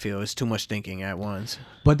just how I feel. It's too much thinking at once.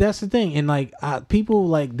 But that's the thing, and like people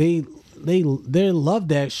like they love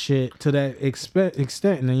that shit to that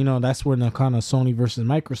extent, and you know that's where the kind of Sony versus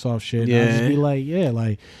Microsoft shit. Yeah, I just be like, yeah,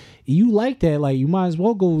 like you like that, like you might as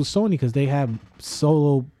well go with Sony because they have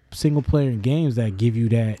solo single player games that give you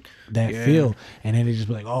that feel, and then they just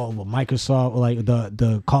be like, oh, well, Microsoft, like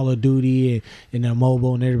the Call of Duty and the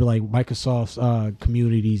mobile, and they'd be like, Microsoft's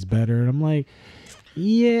community's better, and I'm like,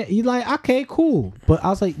 yeah, you like, okay, cool, but I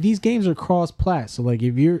was like, these games are cross-plat, so like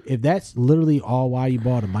if that's literally all why you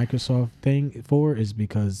bought a Microsoft thing for is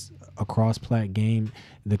because a cross-plat game,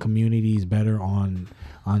 the community is better on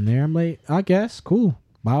there. I'm like, I guess cool,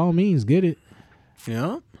 by all means, get it.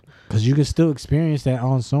 Yeah. Because you can still experience that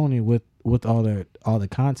on Sony with all the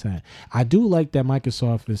content. I do like that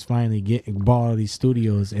Microsoft is finally bought all these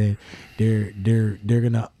studios, and they're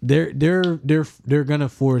gonna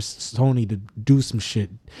force Sony to do some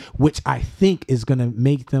shit, which I think is gonna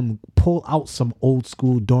make them pull out some old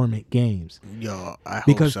school dormant games. Yo, I hope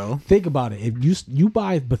because so. Think about it. If you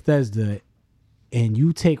buy Bethesda and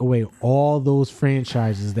you take away all those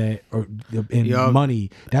franchises that are in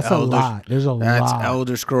money, that's a lot. There's a lot. That's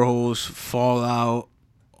Elder Scrolls, Fallout,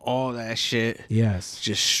 all that shit. Yes.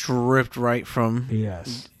 Just stripped right from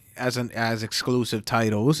as exclusive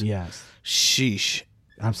titles. Yes. Sheesh.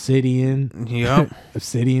 Obsidian. Yep.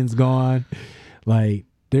 Obsidian's gone. Like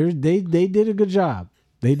they did a good job.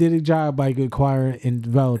 They did a job by acquiring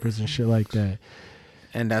developers and shit like that.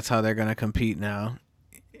 And that's how they're gonna compete now.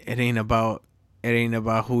 It ain't about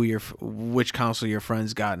which console your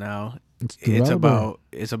friends got now. It's about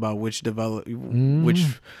which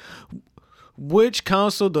which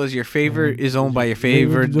console does your favorite is owned by your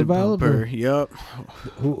favorite developer. Yup.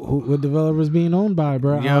 What developers being owned by,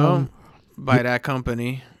 bro? Yup. By that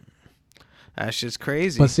company. That's just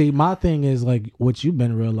crazy. But see, my thing is like what you've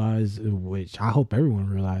been realizing, which I hope everyone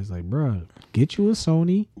realized, like, bro, get you a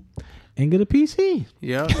Sony and get a PC.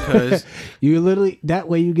 Yeah, because you literally that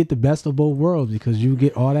way you get the best of both worlds, because you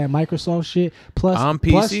get all that Microsoft shit plus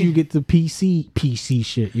you get the PC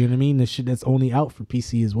shit. You know what I mean? The shit that's only out for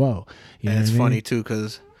PC as well. And it's funny too,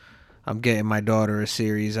 because I'm getting my daughter a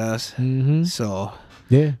Series S, so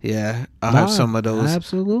yeah, I'll have some of those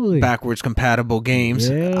absolutely backwards compatible games.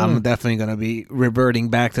 Yeah. I'm definitely gonna be reverting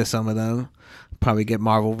back to some of them. Probably get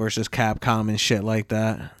Marvel versus Capcom and shit like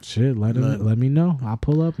that. Shit, let me know. I'll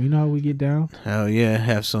pull up. You know how we get down. Hell yeah,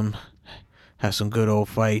 have some good old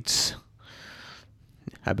fights.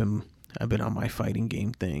 I've been on my fighting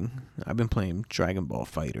game thing. I've been playing Dragon Ball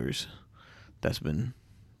Fighters. That's been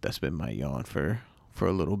my yawn for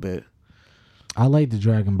a little bit. I like the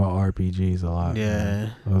Dragon Ball RPGs a lot. Yeah,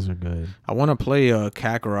 man. Those are good. I want to play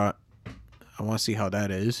Kakarot. I want to see how that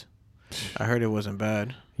is. I heard it wasn't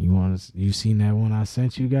bad. You seen that one I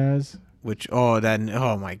sent you guys? Oh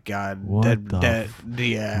my god.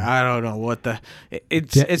 Yeah, I don't know what the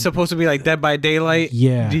it's supposed to be like Dead by Daylight.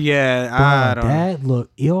 Yeah. I don't that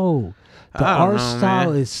look, yo, the art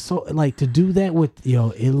style is so like, to do that with,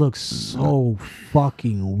 it looks so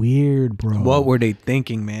fucking weird, bro. What were they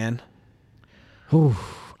thinking, man?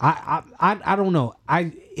 I don't know.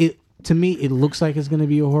 To me it looks like it's gonna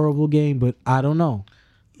be a horrible game, but I don't know.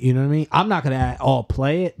 You know what I mean? I'm not gonna all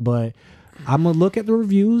play it, but I'm gonna look at the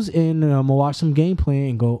reviews and I'm gonna watch some gameplay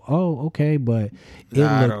and go, oh, okay. But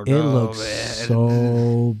it looks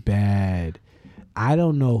so bad. I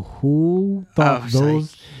don't know who thought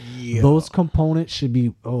those components should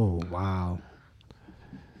be. Oh wow!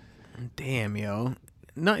 Damn, yo,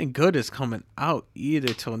 nothing good is coming out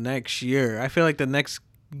either till next year. I feel like the next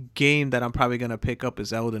game that I'm probably gonna pick up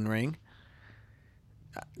is Elden Ring.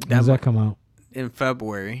 When does that come out? in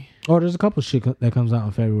February. Oh, there's a couple shit that comes out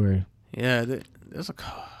in February. Yeah, there's a.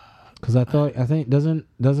 Cause I think doesn't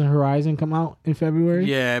Horizon come out in February?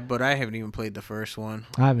 Yeah, but I haven't even played the first one.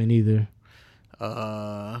 I haven't either.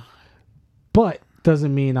 But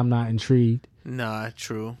doesn't mean I'm not intrigued. Nah,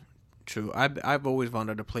 true. I've always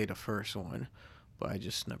wanted to play the first one, but I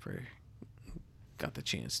just never got the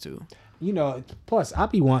chance to. You know, plus I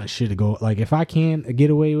be wanting shit to go. Like if I can get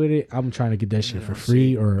away with it, I'm trying to get that shit for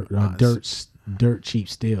free or dirt cheap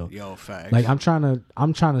still. Yo, facts. Like I'm trying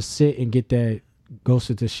to sit and get that Ghost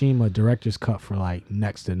of Tsushima director's cut for like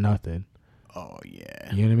next to nothing. Oh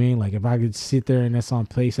yeah. You know what I mean? Like if I could sit there and that's on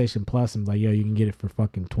PlayStation Plus, I'm like, yo, you can get it for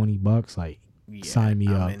fucking $20. Like, sign me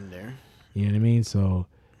up. In there. You know what I mean? So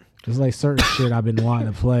there's like certain shit I've been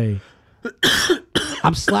wanting to play.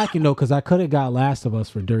 I'm slacking though because I could have got Last of Us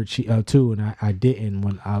for dirt cheap too, and I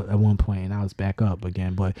didn't at one point, and I was back up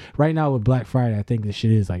again. But right now with Black Friday, I think the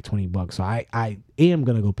shit is like $20. So I am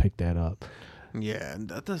gonna go pick that up. Yeah,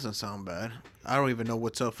 that doesn't sound bad. I don't even know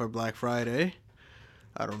what's up for Black Friday.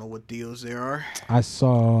 I don't know what deals there are. I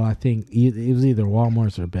think it was either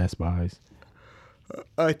Walmart's or Best Buys.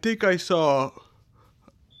 I think I saw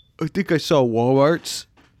Walmart's,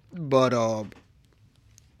 but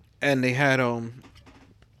and they had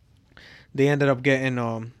they ended up getting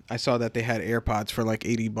I saw that they had AirPods for like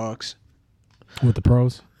 $80. With the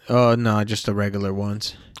pros? No, just the regular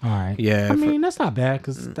ones. All right. Yeah. I mean, that's not bad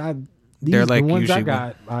because they're like the ones I usually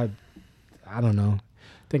got, I don't know.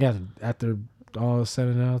 I think after all said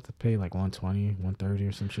and done, to pay like $120, $130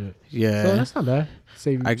 or some shit. Yeah. So that's not bad.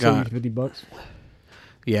 Save you $50.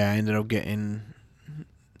 Yeah, I ended up getting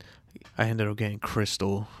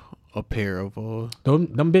Crystal a pair of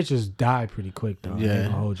them bitches die pretty quick though. Yeah, I ain't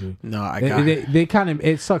gonna hold you. No, they kind of,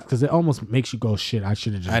 it sucks because it almost makes you go shit. I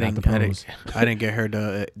should have just got the pros. I didn't get her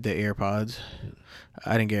the AirPods.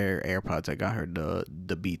 I didn't get her AirPods. I got her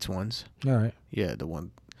the Beats ones. All right. Yeah, the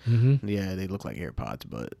one. Mm-hmm. Yeah, they look like AirPods,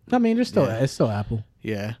 but I mean, it's still Apple.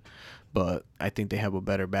 Yeah, but I think they have a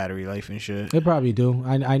better battery life and shit. They probably do.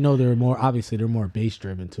 I know they're more bass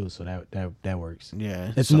driven too, so that works.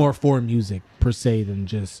 Yeah, it's more for music per se than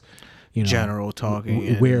just general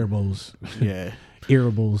talking, wearables. Yeah,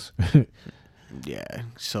 earables. Yeah,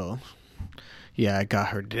 so yeah, I got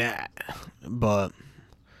her that, but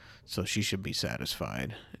so she should be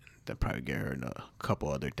satisfied. They'll probably get her a couple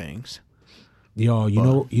other things. Yo,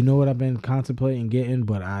 you know what I've been contemplating getting,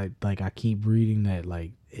 but I keep reading that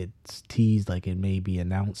like it's teased like it may be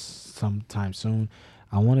announced sometime soon.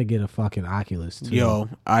 I want to get a fucking Oculus too. Yo,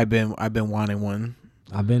 I've been wanting one.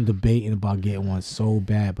 I've been debating about getting one so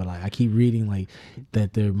bad, but like I keep reading like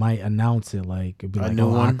that they might announce it like it'd be like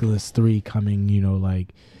Oculus 3 coming,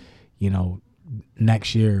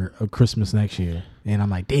 next year or Christmas next year. And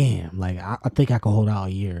I'm like, damn, like I think I could hold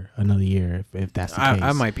out another year if that's the case.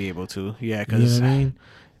 I might be able to, yeah, because you know what I mean?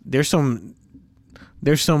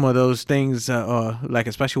 There's some of those things, like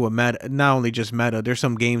especially with Meta. Not only just Meta, there's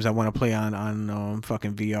some games I want to play on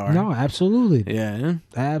fucking VR. No, absolutely, yeah,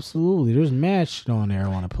 absolutely. There's mad shit on there I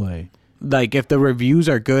want to play. Like if the reviews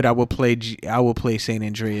are good, I will play San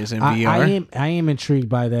Andreas in VR. I am intrigued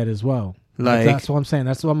by that as well. Like that's what I'm saying.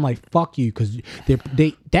 That's what I'm like. Fuck you, because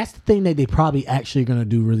they that's the thing that they probably actually gonna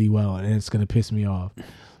do really well, and it's gonna piss me off.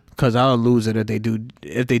 Because I'll lose it if they do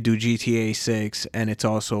GTA 6 and it's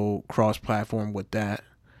also cross-platform with that.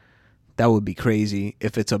 That would be crazy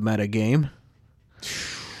if it's a meta game.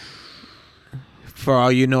 For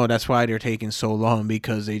all you know, that's why they're taking so long,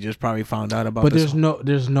 because they just probably found out about. But there's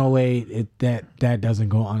no way that doesn't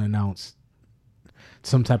go unannounced.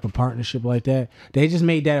 Some type of partnership like that. They just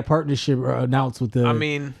made that a partnership announced with the. I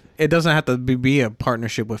mean, it doesn't have to be a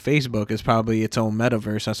partnership with Facebook. It's probably its own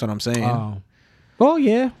metaverse. That's what I'm saying. Oh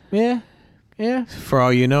yeah. For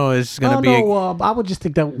all you know, it's gonna be. I would just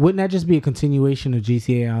think that wouldn't that just be a continuation of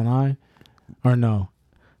GTA Online, or no?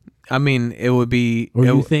 I mean, it would be. Or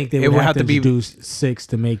you think they would have to introduce 6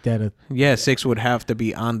 to make that a? Yeah, 6 would have to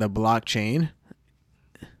be on the blockchain.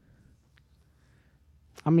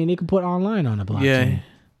 I mean, they could put online on the blockchain. Yeah.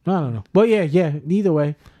 I don't know. But yeah. Either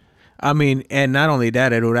way. I mean, and not only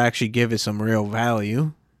that, it would actually give it some real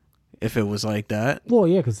value if it was like that. Well,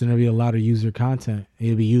 yeah, because then there'll be a lot of user content.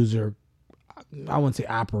 It'll be I wouldn't say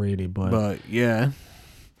operated, but yeah,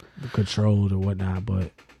 controlled or whatnot.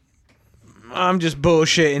 But I'm just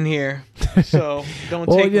bullshitting here, so don't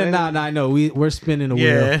take. I know we're spinning the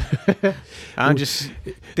wheel. I'm just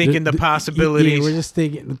thinking the possibilities. Yeah, we're just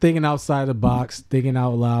thinking outside the box, thinking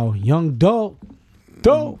out loud. Young dope.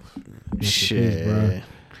 Shit, bro.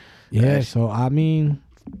 Yeah. So I mean,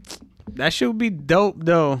 that should be dope,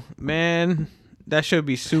 though, man. That should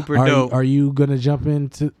be super dope. Are you gonna jump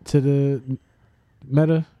into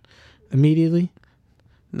Meta immediately?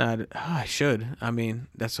 Not, I should. I mean,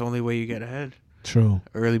 that's the only way you get ahead. True.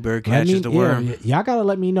 Early bird catches the worm. Y'all gotta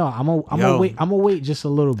let me know. I'm gonna wait. I'm gonna wait just a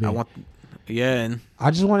little bit. And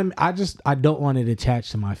I don't want it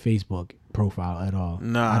attached to my Facebook profile at all.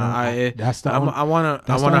 That's the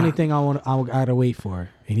only thing I gotta wait for.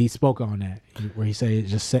 And he spoke on that, where he said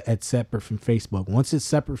it's separate from Facebook. Once it's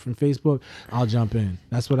separate from Facebook, I'll jump in.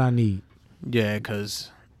 That's what I need. Yeah, because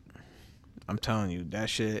I'm telling you, that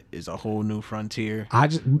shit is a whole new frontier. I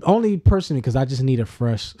just because I just need a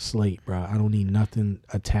fresh slate, bro. I don't need nothing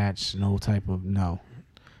attached, no type of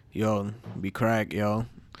Yo, be crack, yo.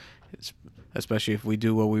 Especially if we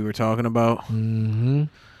do what we were talking about. Mm-hmm.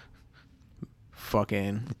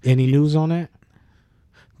 Fucking. Any news on that?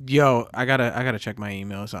 Yo, I gotta check my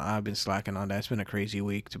emails. I've been slacking on that. It's been a crazy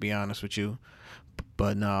week, to be honest with you.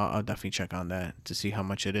 But no, I'll definitely check on that to see how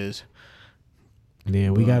much it is.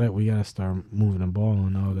 Yeah, we gotta start moving the ball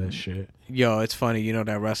and all that shit. Yo, it's funny, you know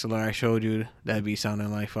that wrestler I showed you that be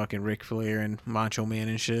sounding like fucking Ric Flair and Macho Man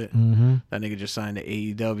and shit. Mm-hmm. That nigga just signed to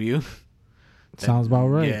AEW. Sounds about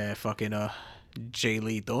right. Yeah, fucking Jay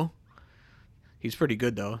Lethal. He's pretty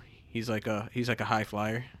good though. He's like a high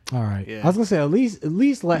flyer. All right. Yeah. I was gonna say at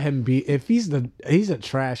least let him be. If he's a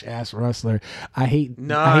trash ass wrestler, I hate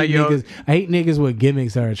niggas with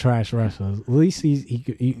gimmicks that are trash wrestlers. At least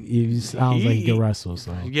he sounds like he can wrestle.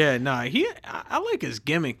 So yeah, I like his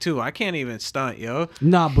gimmick too. I can't even stunt, yo.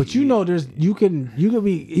 Nah, but you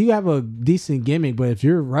have a decent gimmick, but if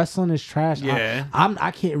your wrestling is trash, yeah,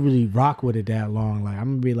 I can't really rock with it that long. Like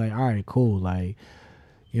I'm gonna be like, all right, cool. Like,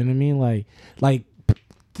 you know what I mean? Like.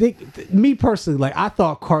 Me personally, like I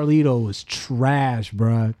thought Carlito was trash,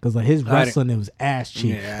 bruh, because like his wrestling it was ass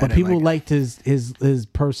cheap. Yeah, but people liked his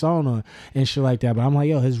persona and shit like that. But I'm like,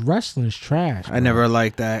 yo, his wrestling is trash. I never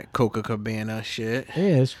liked that Coca Cabana shit. Yeah,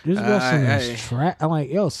 his wrestling is trash. I'm like,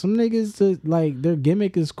 yo, some niggas like their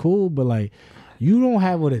gimmick is cool, but like you don't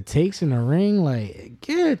have what it takes in the ring. Like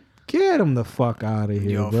get them the fuck out of here,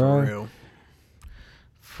 yo, bro.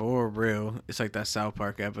 For real. It's like that South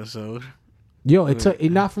Park episode. Yo, it took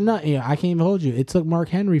not from nothing. I can't even hold you. It took Mark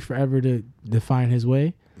Henry forever to find his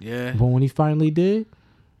way. Yeah, but when he finally did,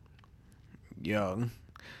 yo,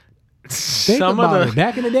 think about it.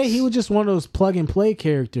 Back in the day, he was just one of those plug and play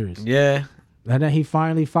characters. Yeah, and then he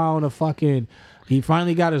finally found he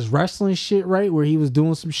finally got his wrestling shit right, where he was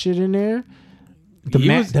doing some shit in there.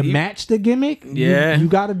 Match the gimmick. Yeah, you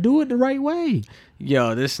got to do it the right way.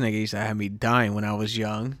 Yo, this nigga used to have me dying when I was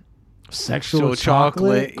young. Sexual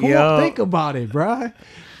chocolate. Come on, think about it, bro.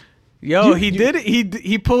 Yo, he did it.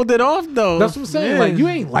 He pulled it off though. That's what I'm saying. Man. Like you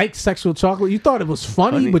ain't like Sexual Chocolate. You thought it was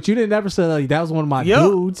funny. But you didn't ever say like that was one of my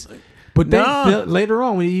dudes. But then later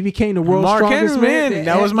on, when he became the world's strongest man,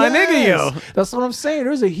 that was my nigga, yo. That's what I'm saying.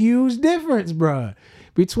 There's a huge difference, bro,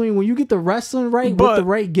 between when you get the wrestling right with the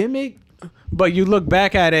right gimmick. But you look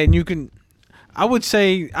back at it and you can. I wouldn't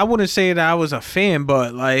say that I was a fan,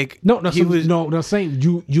 but like I'm saying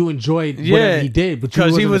you enjoyed whatever he did, but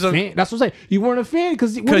you wasn't a fan. That's what I'm saying. You weren't a fan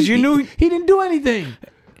because you knew he didn't do anything.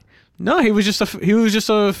 No, he was just a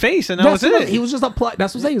face, and that was it. He was just that's what I'm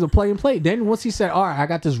saying. He was a plug and play. Then once he said, "All right, I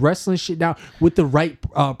got this wrestling shit down with the right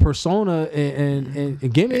persona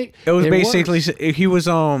and gimmick," it was basically he was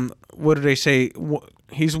what do they say?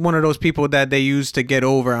 He's one of those people that they use to get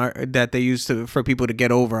over, for people to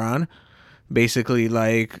get over on. Basically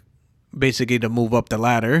to move up the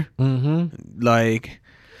ladder. Mm-hmm. Like,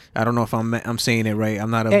 I don't know if I'm saying it right.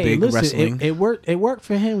 I'm not a big wrestling. It worked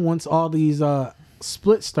for him once all these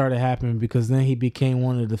splits started happening, because then he became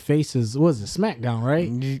one of the faces. What was it, SmackDown, right?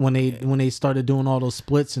 When they started doing all those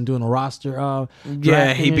splits and doing a roster.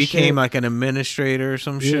 Yeah, he became like an administrator or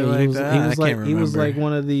some shit like that. I can't remember. He was like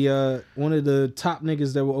one of the top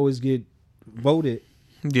niggas that would always get voted.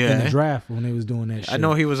 Yeah, in the draft when they was doing that shit. I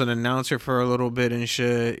know he was an announcer for a little bit and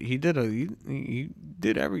shit. He did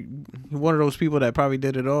one of those people that probably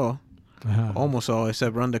did it all. Almost all,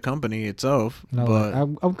 except run the company itself. No, but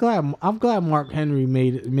I'm glad Mark Henry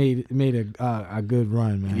made a good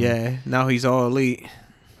run, man. Yeah, now he's all elite.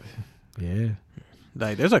 Yeah,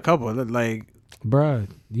 like there's a couple like. Bruh,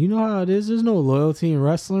 you know how it is? There's no loyalty in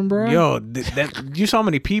wrestling, bruh. Yo, you saw how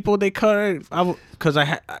many people they cut? Because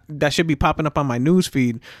that should be popping up on my news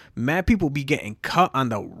feed. Mad people be getting cut on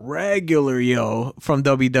the regular, yo, from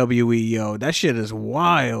WWE, yo. That shit is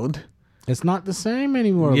wild. It's not the same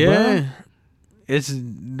anymore, bruh. It's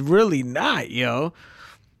really not, yo.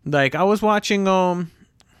 Like, I was watching,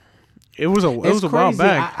 it was a while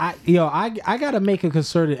back. I gotta make a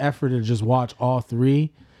concerted effort to just watch all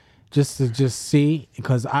three. just to see,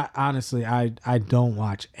 because I honestly I don't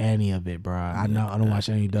watch any of it, bro. I don't watch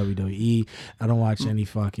any WWE. I don't watch any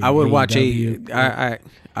fucking. I would watch AEW.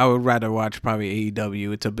 I would rather watch probably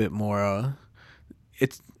AEW. It's a bit more.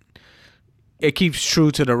 It keeps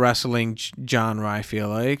true to the wrestling genre. I feel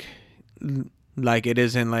like it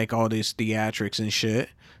isn't like all these theatrics and shit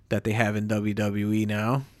that they have in WWE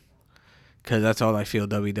now. Because that's all I feel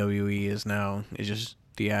WWE is now. It's just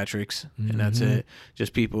theatrics, and that's it.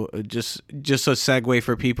 Just people, just a segue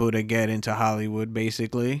for people to get into Hollywood,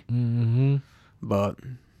 basically. Mm-hmm. But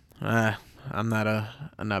I'm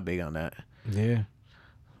not big on that. Yeah.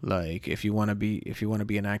 Like if you want to be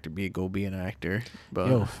an actor, go be an actor. But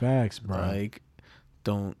yo, facts, bro. Like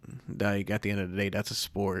don't like at the end of the day, that's a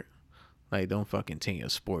sport. Like, don't fucking taint a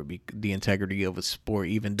sport, the integrity of a sport,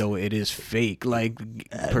 even though it is fake, like,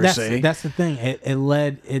 per se. That's the thing.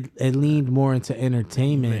 It leaned more into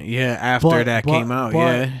entertainment. Yeah, after that came out,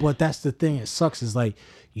 yeah. But that's the thing. It sucks. Is like,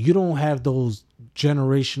 you don't have those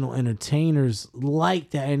generational entertainers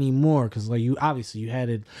like that anymore. Because, like, you had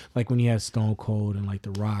it, like, when you had Stone Cold and, like,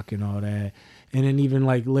 The Rock and all that. And then even,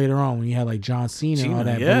 like, later on when you had, like, John Cena and all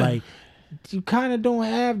that. Yeah. But, like, you kind of don't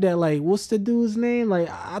have that. Like, what's the dude's name? Like,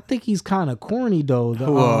 I think he's kind of corny though.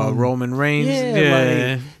 Roman Reigns.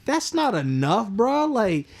 Yeah, like, that's not enough, bro.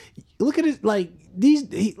 Like, look at it. Like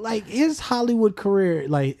like his Hollywood career.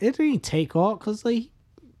 Like, it didn't take off because, like,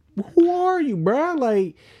 who are you, bro?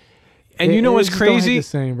 Like, and you know what's crazy? Don't hit the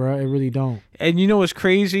same, bro. It really don't. And you know what's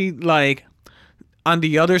crazy? Like, on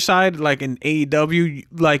the other side, like in AEW,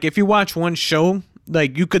 like if you watch one show,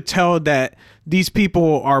 like you could tell that these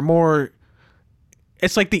people are more.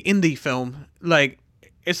 It's like the indie film, like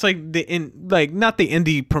it's like not the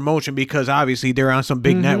indie promotion, because obviously they're on some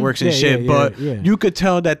big networks and shit. But you could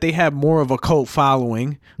tell that they have more of a cult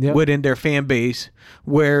following within their fan base.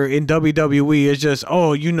 Where in WWE it's just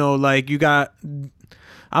like you got.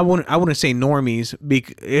 I wouldn't say normies.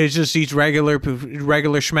 It's just these regular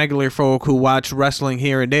schmegular folk who watch wrestling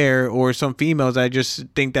here and there, or some females that just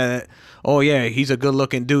think that he's a good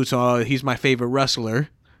looking dude, so he's my favorite wrestler.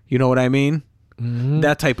 You know what I mean? Mm-hmm.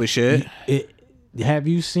 That type of shit. Have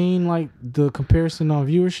you seen like the comparison on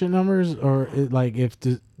viewership numbers, or like if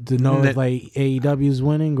to know if like AEW is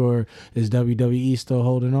winning or is WWE still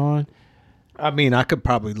holding on? I mean, I could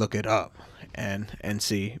probably look it up and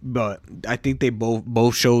see, but I think they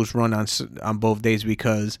both shows run on both days,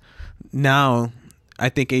 because now I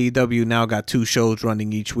think AEW now got 2 shows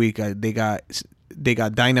running each week. They got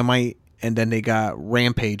Dynamite, and then they got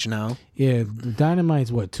Rampage now. Yeah,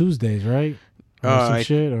 Dynamite's Tuesdays, right? I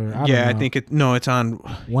think it's on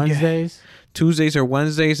Wednesdays. Yeah. Tuesdays or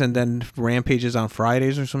Wednesdays, and then Rampage is on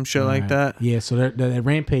Fridays or some shit like that. Yeah, so that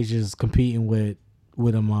Rampage is competing with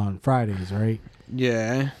them on Fridays, right?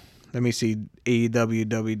 Yeah. Let me see AEW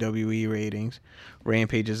WWE ratings.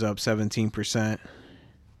 Rampage is up 17%,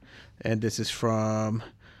 and this is from.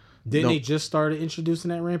 Didn't they just started introducing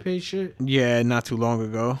that Rampage shit? Yeah, not too long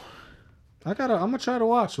ago. I'm gonna try to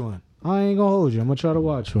watch one. I ain't gonna hold you. I'm gonna try to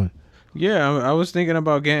watch one. Yeah, I was thinking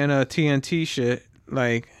about getting a TNT shit,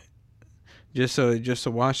 like just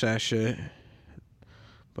to watch that shit.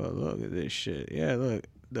 But look at this shit. Yeah, look,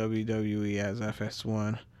 WWE has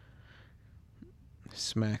FS1,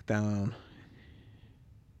 SmackDown.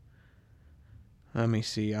 Let me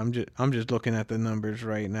see. I'm just looking at the numbers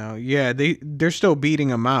right now. Yeah, they're still beating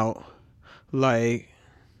them out. Like,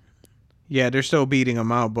 yeah, they're still beating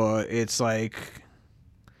them out, but it's like.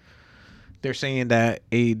 They're saying that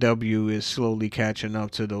AEW is slowly catching up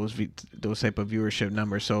to those type of viewership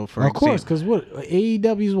numbers. So of course, because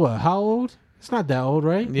AEW is how old? It's not that old,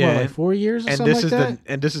 right? Yeah, like 4 years or something like that.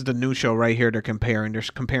 And this is the new show right here. They're comparing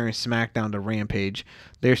SmackDown to Rampage.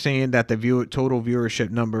 They're saying that the total viewership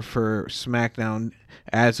number for SmackDown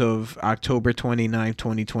as of October 29,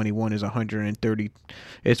 2021 is 130.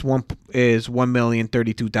 It's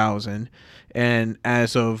 1,032,000, and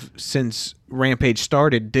as of since Rampage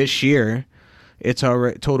started this year, it's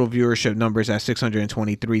our total viewership numbers at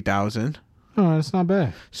 623,000. Oh, that's not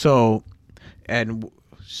bad. So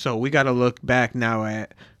we got to look back now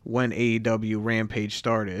at when AEW Rampage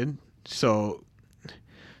started. So,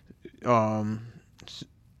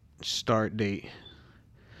 start date.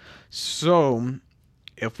 So,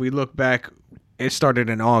 if we look back, it started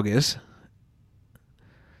in August.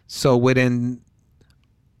 So within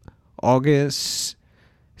August,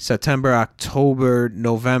 September, October,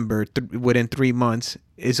 November, within 3 months,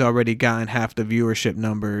 it's already gotten half the viewership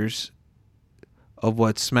numbers of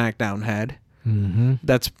what SmackDown had. Mm-hmm.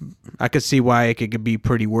 I could see why it could be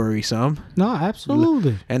pretty worrisome. No,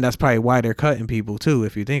 absolutely. And that's probably why they're cutting people too,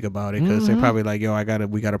 if you think about it, because they're probably like, yo,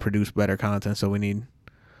 we gotta produce better content, so we need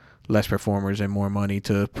less performers and more money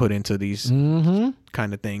to put into these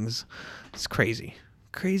kind of things. It's crazy.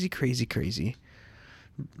 Crazy.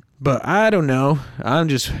 But I don't know. I'm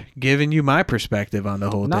just giving you my perspective on the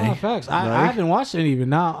whole thing. No, facts. I haven't watched it even.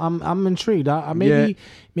 Now I'm intrigued.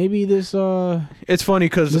 Maybe this it's funny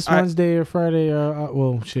because this Wednesday or Friday.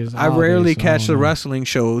 Well, shit. I rarely catch the wrestling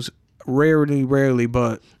shows. Rarely,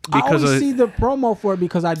 but because I always see the promo for it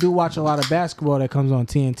because I do watch a lot of basketball that comes on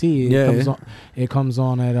TNT. It comes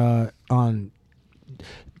on at on.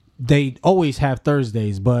 They always have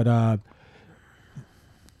Thursdays, but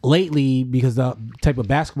lately because the type of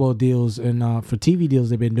basketball deals and for TV deals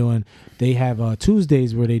they've been doing, they have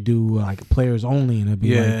Tuesdays where they do like players only, and it'll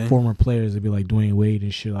be like former players. It'll be like Dwayne Wade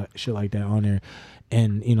and shit like that on there,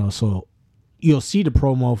 and so. You'll see the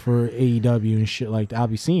promo for AEW and shit like that. I'll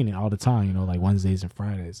be seeing it all the time, like Wednesdays and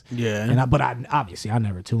Fridays. Yeah. And I obviously I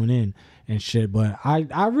never tune in and shit, but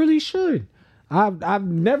I really should. I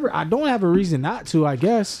don't have a reason not to, I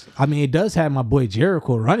guess. I mean, it does have my boy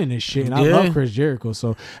Jericho running this shit, and I love Chris Jericho.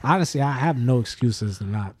 So honestly, I have no excuses to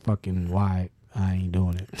not fucking why I ain't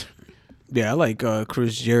doing it. Yeah, I like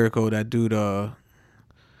Chris Jericho. That dude.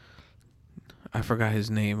 I forgot his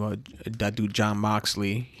name. That dude, John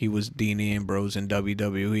Moxley. He was Dean Ambrose in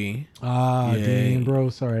WWE. Dean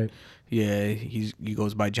Ambrose. All right. Yeah, he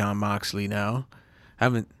goes by John Moxley now. I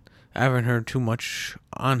haven't heard too much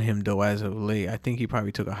on him though as of late. I think he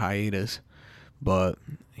probably took a hiatus, but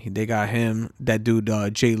they got him. That dude,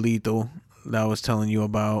 Jay Lethal, that I was telling you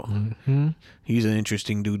about. Mm-hmm. He's an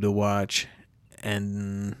interesting dude to watch,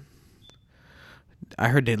 and I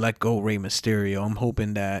heard they let go Rey Mysterio. I'm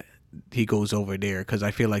hoping that he goes over there because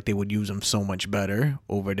I feel like they would use him so much better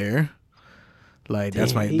over there. Like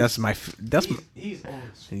he's old as fuck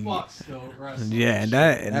still wrestling. Yeah, and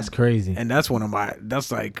that's crazy. And that's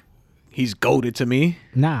like he's goated to me.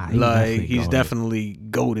 Nah, he's definitely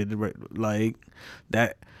goated. Like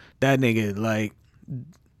that nigga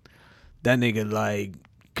like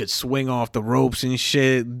could swing off the ropes and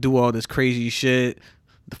shit, do all this crazy shit.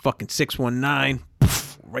 The fucking 619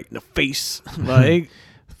 right in the face, like.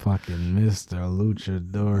 Fucking Mr.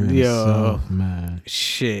 Luchador himself, man.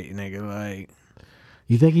 Shit, nigga, like.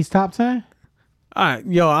 You think he's top 10?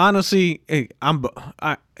 Honestly, I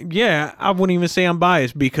wouldn't even say I'm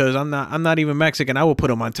biased because I'm not even Mexican. I would put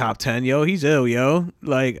him on top 10. Yo, he's ill, yo.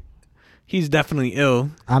 Like, he's definitely ill.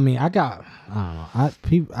 I mean, I don't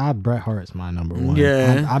know. Bret Hart's my number one.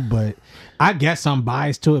 Yeah. But I guess I'm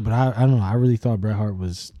biased to it, but I don't know. I really thought Bret Hart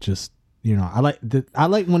was just. I like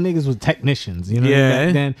when niggas was technicians,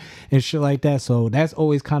 back then and shit like that. So that's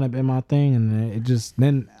always kind of been my thing, and it just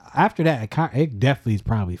then after that, it definitely is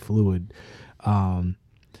probably fluid. Damn,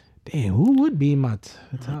 who would be in my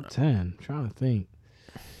top 10? I'm trying to think.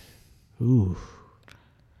 Ooh,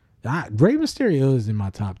 Rey Mysterio is in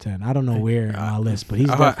my top 10. I don't know where on my list, but he's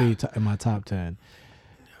definitely in my top 10.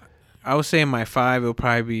 I would say in my 5, it'll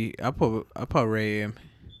probably be I'll put Rey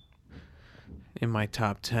in my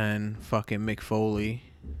top 10. Fucking Mick Foley,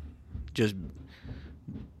 just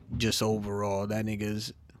overall, that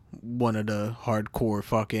nigga's one of the hardcore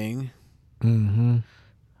fucking. Mm-hmm.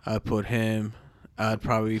 I'd put him. I'd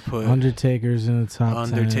probably put Undertaker's in the top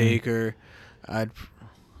 10. Undertaker.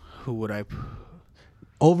 Who would I put?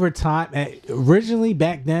 Over time, originally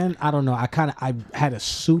back then, I don't know. I had a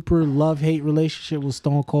super love-hate relationship with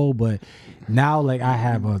Stone Cold, but now like I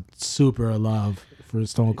have a super love for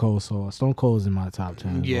Stone Cold. So Stone Cold is in my top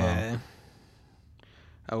 10 as well.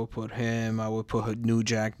 I would put him. I would put New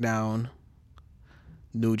Jack down.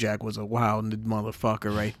 New Jack was a wild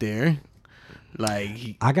motherfucker right there.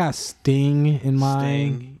 Like I got Sting in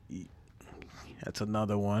mind. That's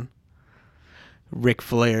another one. Ric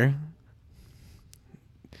Flair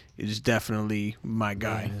is definitely my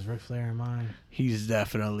guy. Yeah, is Ric Flair in mine? He's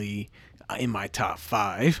definitely in my top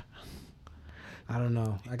 5. I don't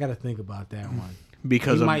know. I got to think about that one.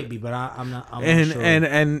 Because he might be, but I'm not sure.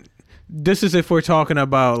 And this is if we're talking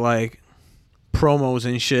about like promos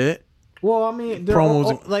and shit. Well, I mean,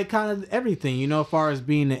 promos, like kind of everything, as far as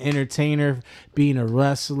being an entertainer, being a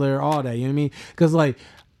wrestler, all that. You know what I mean? Because like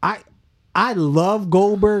I love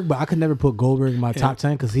Goldberg, but I could never put Goldberg in my top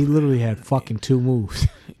 10 because he literally had fucking 2 moves.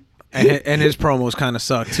 and his promos kind of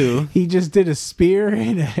suck too. He just did a spear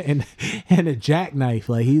and a jackknife.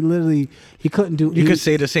 Like he couldn't do. You could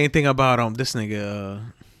say the same thing about this nigga,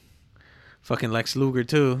 fucking Lex Luger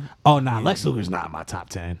too. Oh nah, Lex Luger's not in my top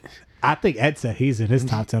 10. I think Ed said he's in his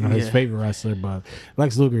top 10 of his favorite wrestler, but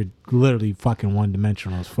Lex Luger literally fucking one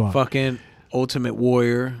dimensional as fuck. Fucking Ultimate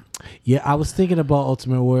Warrior. Yeah, I was thinking about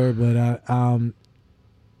Ultimate Warrior, but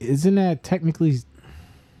isn't that technically?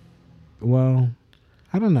 Well,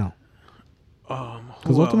 I don't know.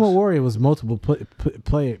 Because Ultimate Warrior was multiple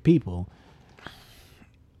player people.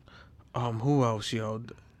 Who else, yo?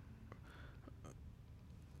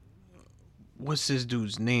 What's this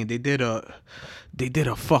dude's name? They did a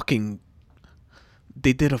fucking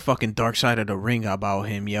Dark Side of the Ring about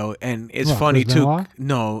him, yo. And it's funny Chris too. Benoit?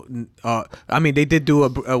 No, I mean they did do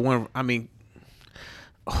a one. I mean,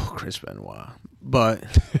 Chris Benoit, but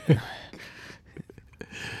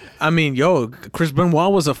I mean, yo, Chris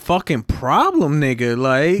Benoit was a fucking problem, nigga.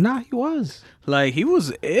 Like, Nah, he was. like he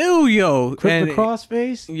was ill, yo. Crip the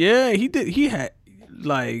Crossface. Yeah, he did. He had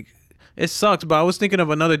like it sucks, but I was thinking of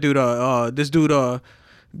another dude. This dude.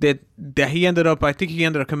 That he ended up. I think he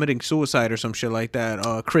ended up committing suicide or some shit like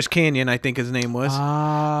that. Chris Canyon, I think his name was.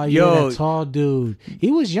 Ah, Yo. yeah, that tall dude.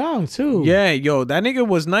 He was young too. Yeah, yo, that nigga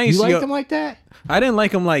was nice. You liked yo. him like that? I didn't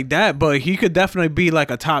like him like that, but he could definitely be like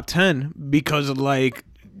a top 10 because of like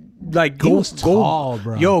He was tall,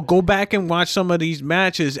 bro. Yo, go back and watch some of these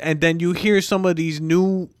matches, and then you hear some of these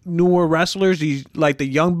newer wrestlers, these like the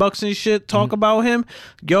Young Bucks and shit, talk about him.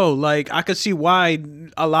 Yo, like I could see why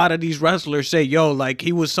a lot of these wrestlers say, yo, like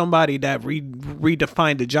he was somebody that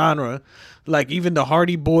redefined the genre. Like even the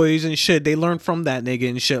Hardy Boys and shit, they learned from that nigga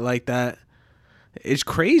and shit like that. It's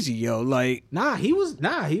crazy, yo. Like He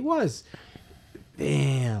was.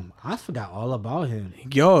 Damn, I forgot all about him.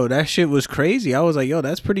 yo, that shit was crazy. I was like, yo,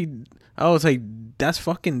 that's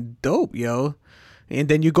fucking dope, yo. And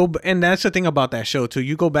then you go, and that's the thing about that show too.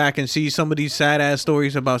 You go back and see some of these sad ass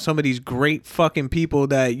stories about some of these great fucking people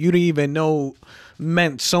that you didn't even know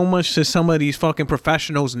meant so much to some of these fucking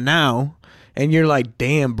professionals now. And you're like,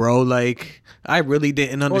 damn, bro, like I really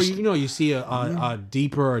didn't Or understand. you see a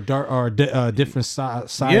deeper or dark or a different side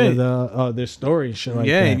of their story and shit like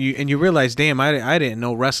that. and you realize, damn, I didn't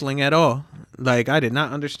know wrestling at all. Like I did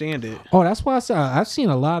not understand it. Oh, that's why I've seen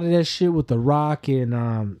a lot of that shit with The Rock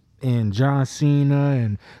and John Cena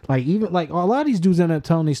and like even like a lot of these dudes end up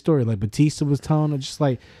telling their story. Like Batista was telling it, just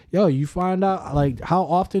like, yo, you find out like how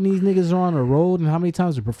often these niggas are on the road and how many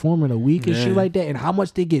times they're performing a week and shit like that and how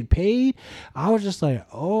much they get paid. I was just like,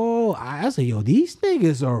 oh, I was like, yo, these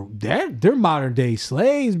niggas are they're modern day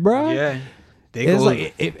slaves, bro. Yeah. It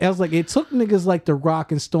was like it took niggas like The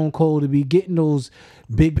Rock and Stone Cold to be getting those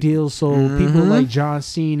big deals so people like John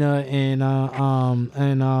Cena and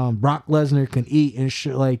Brock Lesnar can eat and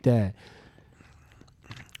shit like that.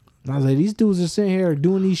 And I was like, these dudes are sitting here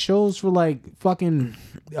doing these shows for like fucking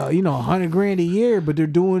 $100,000 a year, but they're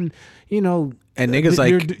doing and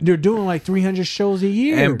niggas they're doing like 300 shows a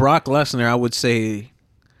year. And Brock Lesnar, I would say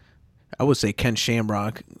Ken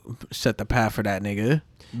Shamrock set the path for that nigga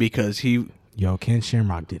because he. Yo, Ken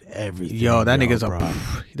Shamrock did everything. Yo, that nigga is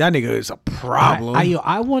a problem.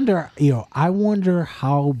 I wonder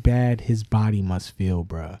how bad his body must feel,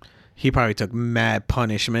 bro. He probably took mad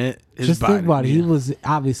punishment. Just think about it. He was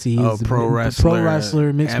obviously a pro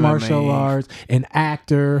wrestler, mixed MMA. martial arts, an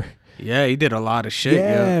actor. Yeah, he did a lot of shit.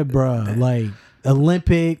 Yeah, bro. Like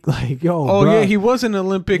Olympic, like yo. Oh bruh. yeah, he was an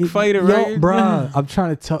Olympic fighter, right? Yo, bro. I'm trying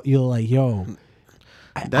to tell you, like, yo.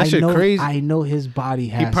 That shit crazy. I know his body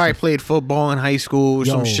has. He probably played football in high school or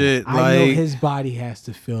some shit. I know his body has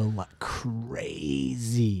to feel like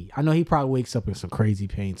crazy. I know he probably wakes up in some crazy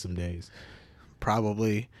pain some days.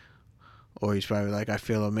 Probably, or he's probably like, I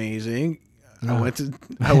feel amazing. I went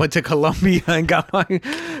to Colombia and got my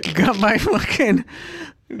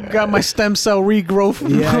stem cell regrowth.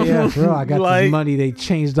 Yeah, bro. I got this money. They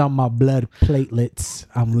changed all my blood platelets.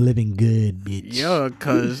 I'm living good, bitch. Yo,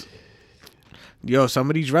 cause some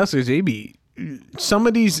of these wrestlers, some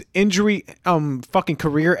of these fucking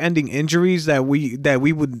career-ending injuries that we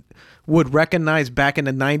would recognize back in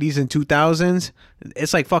the 90s and 2000s.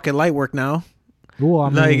 It's like fucking light work now. Well, I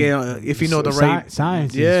mean, like if you know the right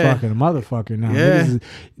science is fucking a motherfucker now. Yeah.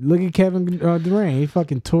 Look at Kevin Durant. He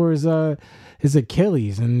fucking tore his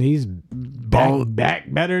Achilles and he's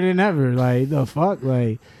back better than ever. Like the fuck,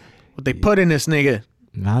 like what they put in this nigga.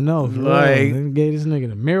 I know, like they gave this nigga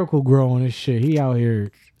the Miracle Grow on this shit. He out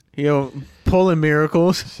here, pulling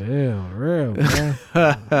miracles. Hell, real, bro.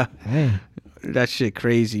 Hey, that shit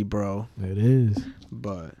crazy, bro. It is,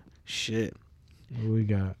 but shit. What we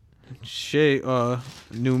got? Shit,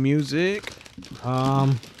 new music.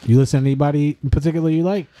 You listen to anybody in particular you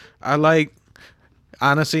like? I like,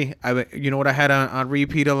 honestly, you know what I had on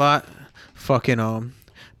repeat a lot? Fucking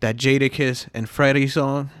that Jadakiss and Freddie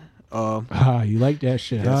song. You like that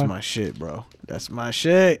shit? That's my shit, bro. That's my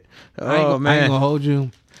shit. Oh man, I ain't gonna hold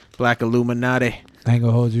you. Black Illuminati. I ain't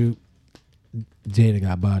gonna hold you. Jada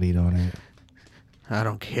got bodied on it. I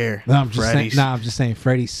don't care. No, I'm just saying.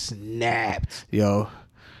 Freddie snapped. Yo,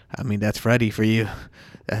 I mean that's Freddie for you.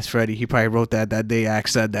 That's Freddie. He probably wrote that day.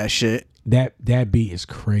 Axe said that shit. That beat is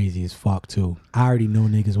crazy as fuck too. I already know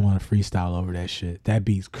niggas want to freestyle over that shit. That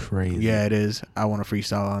beat's crazy. Yeah, it is. I want to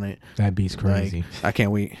freestyle on it. That beat's crazy. Like, I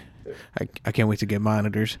can't wait. I can't wait to get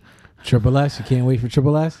monitors. Triple S, you can't wait for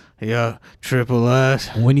Triple S? Yeah, Triple S.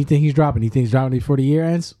 When do you think he's dropping? Do you think he's dropping before the year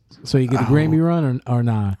ends? So you get the Grammy run or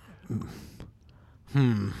nah?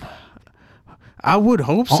 I would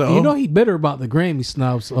hope so. You know he bitter about the Grammy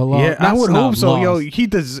snubs a lot. Yeah, I would hope so. Yo, lost. he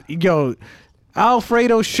does. Yo,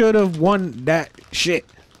 Alfredo should have won that shit.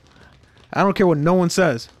 I don't care what no one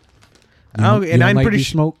says. You don't I'm like pretty D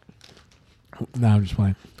sure. Smoke? Nah, I'm just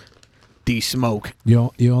playing. D Smoke.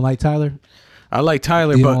 You don't like Tyler? I like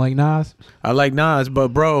Tyler, You but don't like Nas? I like Nas, but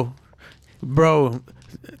bro,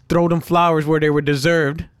 throw them flowers where they were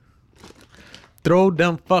deserved. Throw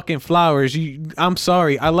them fucking flowers. I'm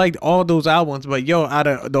sorry. I liked all those albums, but yo, out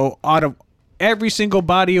of every single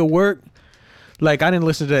body of work, like I didn't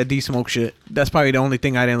listen to that D Smoke shit. That's probably the only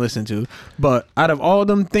thing I didn't listen to. But out of all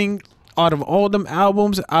them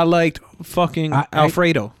albums, I liked fucking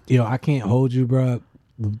Alfredo. I can't hold you, bro.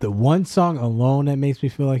 The one song alone that makes me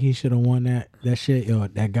feel like he should have won that shit. Yo,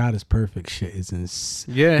 that God is Perfect shit is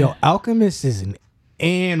insane. Yeah. Yo, Alchemist is an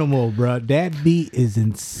animal, bro. That beat is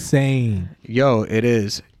insane. Yo, it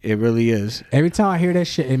is. It really is. Every time I hear that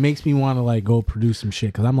shit, it makes me want to like go produce some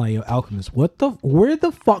shit. Cause I'm like, yo, Alchemist, where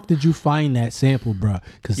the fuck did you find that sample, bro?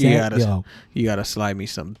 Cause You gotta slide me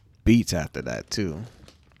some beats after that too.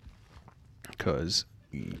 Cause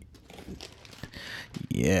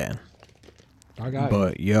yeah. I got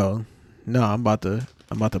But yo, no, I'm about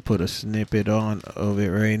to put a snippet on of it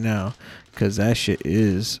right now, cause that shit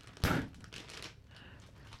is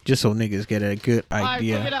just so niggas get a good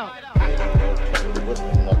idea.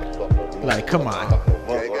 Like, come on,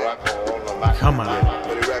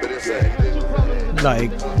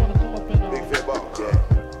 like,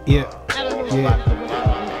 yeah.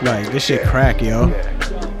 like this shit crack, yo.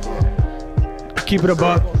 Keep it a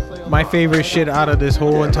buck. My favorite shit out of this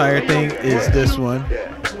whole entire thing is this one.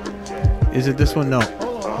 Is it this one? No.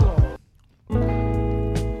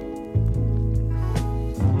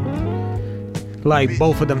 Like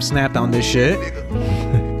both of them snapped on this shit.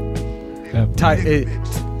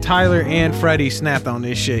 Tyler and Freddie snapped on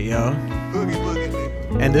this shit, yo.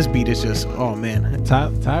 And this beat is just, oh man.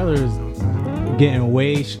 Tyler's getting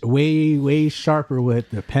way sharper with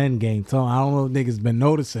the pen game. So I don't know if niggas been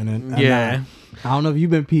noticing it. Yeah. I don't know if you've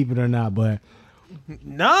been peeping or not, but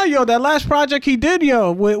Nah, yo, that last project he did,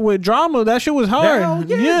 yo, with Drama, that shit was hard.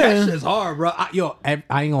 that shit's hard, bro. I ain't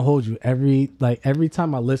gonna hold you. Every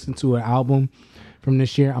time I listen to an album from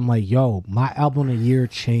this year, I'm like, yo, my album of the year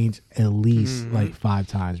changed at least like 5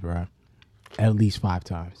 times, bro. At least 5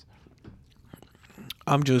 times.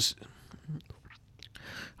 I'm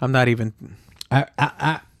not even.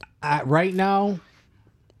 I right now,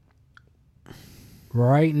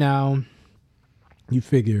 you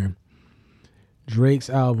figure Drake's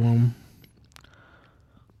album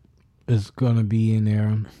is gonna be in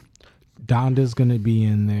there. Donda's gonna be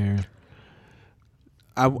in there.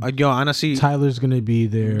 Yo, honestly, Tyler's gonna be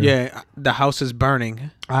there. yeah, the house is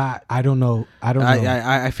burning. I don't know.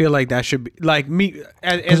 I feel like that should be like me.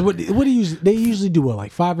 Because what do they usually do? What,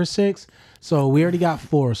 like 5 or 6? So we already got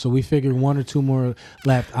 4. So we figure 1 or 2 more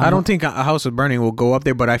left. I don't think a house of burning will go up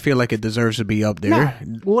there, but I feel like it deserves to be up there.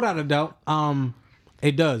 Nah, without a doubt.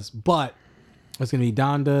 It does, but it's gonna be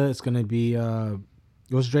Donda. It's gonna be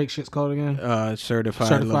what's Drake's shit's called again?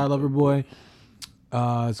 Certified Lover Boy.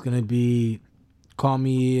 It's gonna be Call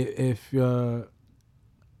Me If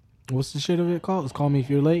what's the shit of it called? It's Call Me If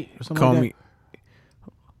You're Late or something. Call like me.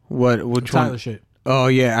 What? Which Tyler one? shit. Oh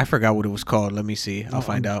yeah, I forgot what it was called. Let me see. I'll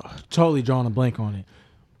find out. Totally drawing a blank on it.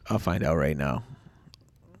 I'll find out right now.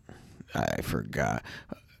 I forgot.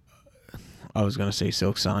 I was gonna say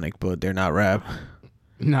Silk Sonic, but they're not rap.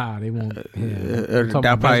 Nah, they won't. That'll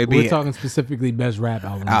probably be. We're talking specifically best rap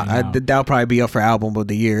album. Right now. That'll probably be up for album of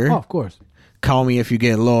the year. Oh, of course. Call Me If You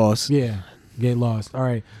Get Lost. Yeah, Get Lost. All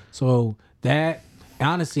right. So that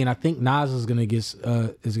honestly, and I think Nas is gonna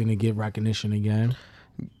get recognition again.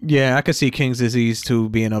 Yeah, I could see King's Disease too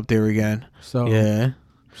being up there again. So yeah.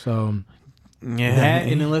 So yeah. that,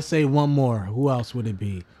 and then let's say one more. Who else would it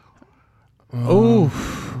be? Not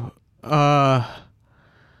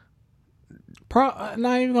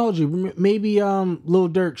even gonna hold you. Maybe Lil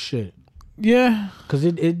Durk shit. Yeah. Cause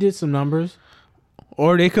it did some numbers.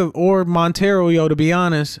 Or they could, or Montero, yo. To be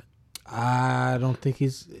honest, I don't think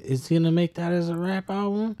is he gonna make that as a rap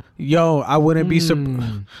album. Yo, I wouldn't be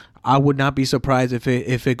I would not be surprised if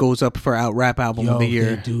it goes up for out rap album of the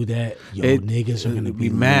year. If they do that, niggas are gonna be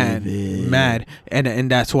mad,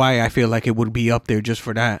 and that's why I feel like it would be up there just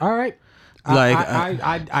for that. All right. Like,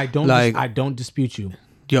 I don't like- I don't dispute you.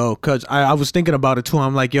 yo, cause I was thinking about it too.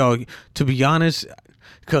 I'm like, yo, to be honest,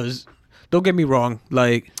 cause don't get me wrong,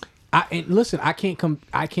 like, And listen, I can't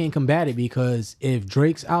combat it because if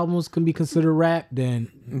Drake's albums can be considered rap, then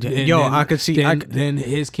I could see- then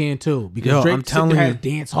his can too. Because Yo, Drake I'm telling has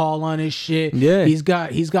you. dance hall on his shit. Yeah. he's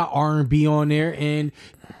got R&B on there, and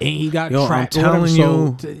he got Yo, I'm trap. telling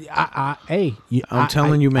you. I'm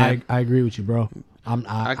telling you, man. I agree with you, bro.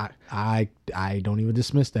 I don't even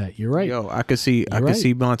dismiss that. You're right. yo, I could see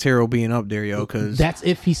right. Montero being up there, yo, cause. That's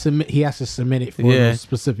if he has to submit it for Yeah. a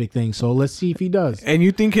specific thing. So let's see if he does. And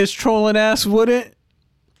you think his trolling ass wouldn't?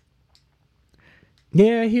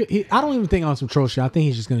 Yeah, he I don't even think on some troll shit. I think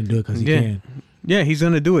he's just gonna do it because he can. Yeah, he's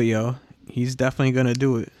gonna do it, yo. He's definitely gonna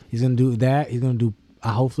do it. He's gonna do that. He's gonna do.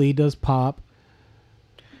 Hopefully, he does pop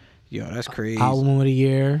Yo, that's crazy. album of the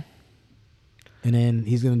year, and then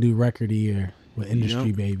he's gonna do record of the year with Industry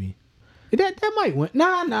Yep. Baby. That might win.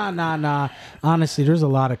 Nah. Honestly, there's a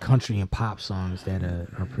lot of country and pop songs that are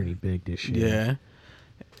pretty big this year.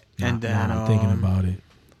 Yeah. And then now I'm thinking about it.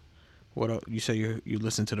 what else? You say you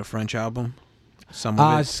listen to the French album? Some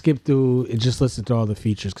I of it. skipped through and just listened to all the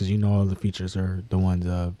features because all the features are the ones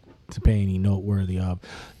to pay any noteworthy of.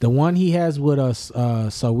 The one he has with us,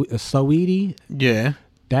 Saweetie, Yeah.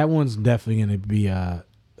 that one's definitely gonna be a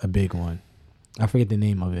big one. I forget the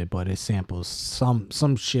name of it, but it samples some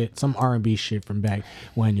shit, some R&B shit from back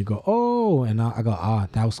when. You go, oh, and I go,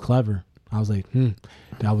 that was clever. I was like,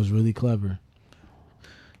 that was really clever.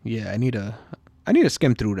 Yeah, I need to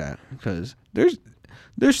skim through that because there's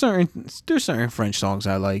certain French songs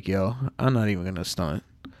I like, yo. I'm not even gonna stunt.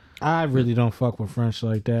 I really don't fuck with French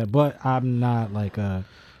like that, but I'm not like a.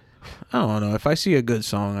 I don't know. If I see a good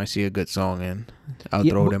song, and I'll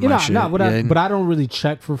throw it in my shit. But I don't really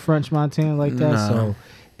check for French Montana like that. Nah. So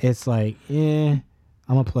it's like, I'm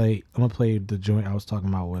gonna play the joint I was talking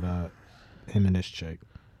about with him and this chick.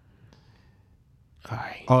 All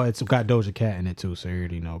right. Oh, it's got Doja Cat in it too, so you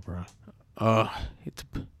already know, bro.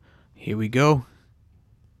 Here we go.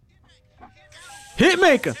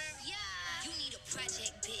 Hitmaker.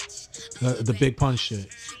 The Big Pun shit.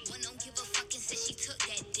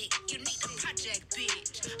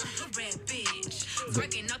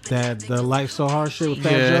 The Life So Hard shit with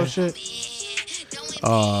Fat Yeah. Joe shit.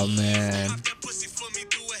 Oh man.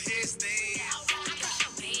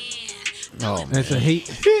 Oh And man. it's a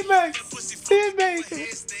Hitmaker.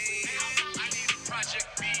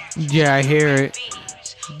 Yeah, I hear it.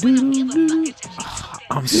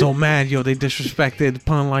 I'm so mad, yo. They disrespected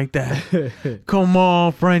pun like that. Come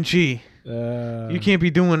on, Frenchie. You can't be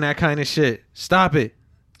doing that kind of shit. Stop it.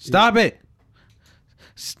 Stop it.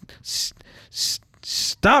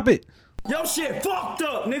 Stop it. Yo shit fucked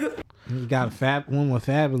up, nigga. You got a one with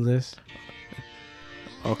Fabulous.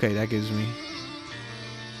 Okay, that gives me.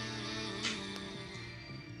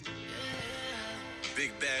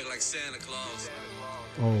 Big bag like Santa Claus.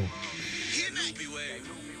 Oh. Loopy wave.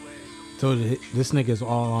 Told you this nigga's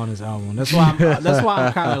all on his album. That's why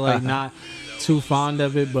I'm kind of like not too fond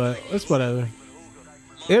of it, but it's whatever.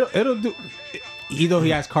 It'll do. Either he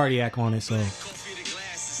has Cardiac on it, so Computer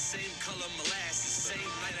glasses, same color molasses, same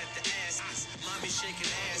night at the asses. Mommy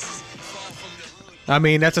shaking asses, far from the hood. I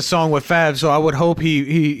mean, that's a song with Fab, so I would hope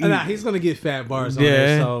he nah, he's gonna get Fab bars on Yeah.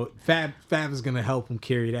 there. So Fab is gonna help him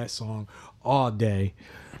carry that song all day.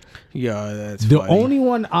 Yeah, that's The funny. only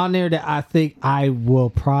one on there that I think I will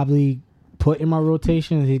probably put in my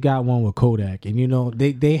rotation, he's got one with Kodak, and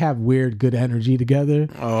they have weird good energy together.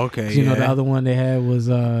 Oh, okay. You know, yeah. the other one they had was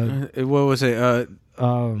What was it?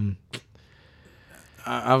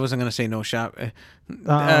 I wasn't gonna say no shop.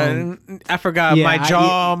 I forgot yeah, my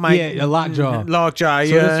jaw. a lockjaw. Lockjaw.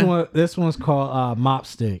 So Yeah. this one's called Mop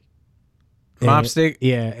Stick. Mop And- Stick?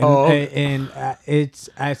 Yeah, and, Oh. and it's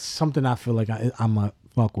something I feel like I'm a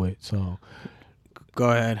fuck with. So, Go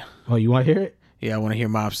ahead. oh, you want to hear it? Yeah, I want to hear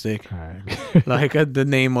Mop Stick. All right. Like the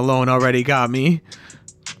name alone already got me.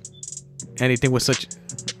 Anything with such.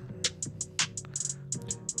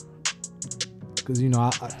 Because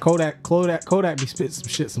Kodak be spit some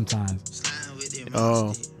shit sometimes. Sliding with it, Oh.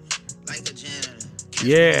 rusty, like a janitor. Catch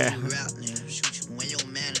Yeah. you out there, shoot you when your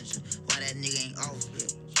manager. Why that nigga ain't off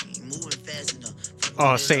yet? She ain't moving fast enough. Fuck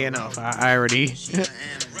Oh, with say it, enough. bro. I already. She an animal.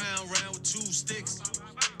 Round with 2 sticks,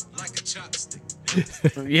 like a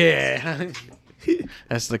chopstick. Yeah.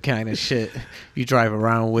 That's the kind of shit you drive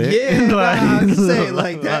around with.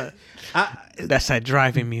 that. That's that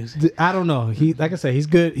driving music. I don't know. He, like I said, he's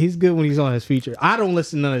good. He's good when he's on his feature. I don't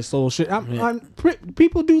listen to none of his soul shit.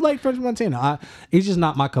 People do like French Montana. He's just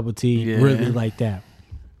not my cup of tea. Yeah. Really like that.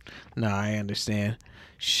 Nah, I understand.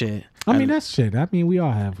 Shit. I mean, that's shit. I mean, we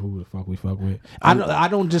all have who the fuck we fuck with. I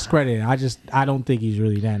don't discredit it. I don't think he's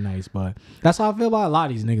really that nice. But that's how I feel about a lot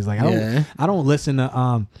of these niggas. Like I don't listen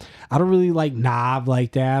to I don't really like Knob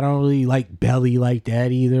like that. I don't really like Belly like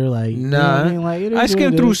that either. Like you know what I mean? Like I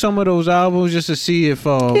skimmed through some of those albums just to see if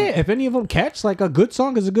if any of them catch. Like a good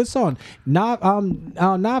song is a good song. Knob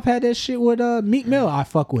had that shit with Meek Mill. I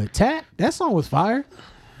fuck with Tat. That song was fire.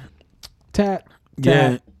 Tat.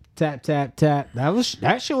 Yeah. Tap tap tap.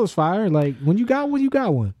 That shit was fire. Like when you got one, you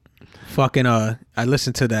got one. fucking I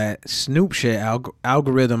listened to that Snoop shit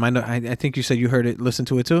algorithm. I know. I think you said you heard it. Listen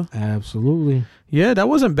to it too. Absolutely. Yeah, that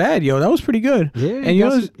wasn't bad, yo. That was pretty good. Yeah,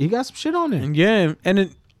 and he got some shit on there. Yeah,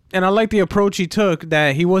 and I like the approach he took.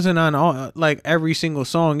 That he wasn't on all, like every single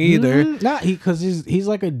song either. Not because he's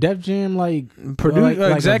like a Def Jam like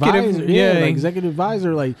executive, advisor. Like executive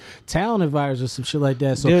advisor, like talent advisor, some shit like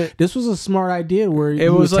that. So this was a smart idea where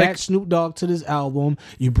you attach like Snoop Dogg to this album.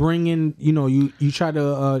 You bring in, you try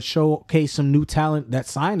to showcase some new talent that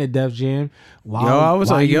signed to Def Jam.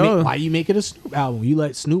 Why you make it a Snoop album? You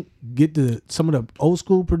let Snoop get some of the old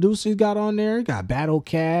school producers got on there. You got Battle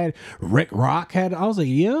Cat, Rick Rock had. I was like,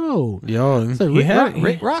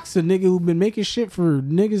 Rick Rock's a nigga who been making shit for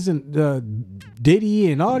niggas and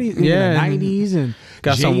Diddy and all these in the 90s and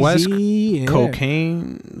got Jay-Z some West and,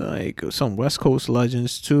 Cocaine, like some West Coast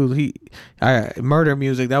legends too. Murder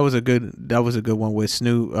Music, that was a good one with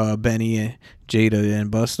Snoop, Benny and Jada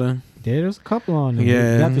and Busta. Yeah, there's a couple on there.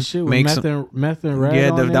 Yeah, got the shit with Meth and Red. Yeah,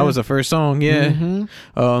 that was the first song. Yeah,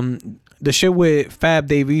 the shit with Fab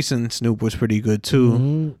Davies and Snoop was pretty good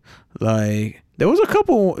too. Like there was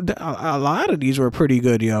a lot of these were pretty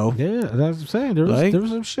good, yo. Yeah, that's what I'm saying. There was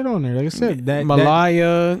some shit on there. Like I said, that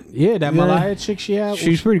Malaya. Malaya chick she had.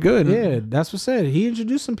 She's pretty good. Yeah, that's what I said. He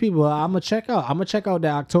introduced some people. I'm gonna check out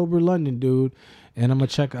that October London dude, and I'm gonna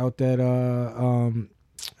check out that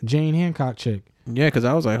Jane Hancock chick. Yeah, because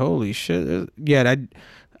I was like, holy shit. Yeah,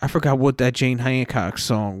 I forgot what that Jane Hancock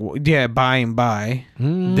song. Yeah, By and By.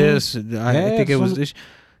 This, I think it was this.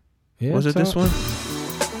 Yeah, was it this one?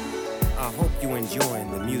 I hope you enjoying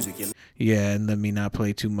the music. Yeah, and let me not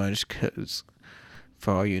play too much because,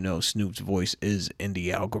 for all you know, Snoop's voice is in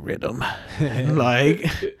the algorithm. Like,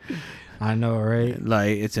 I know, right?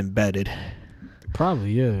 Like, it's embedded. It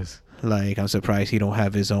probably is. Like, I'm surprised he don't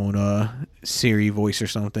have his own Siri voice or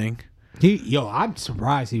something. I'm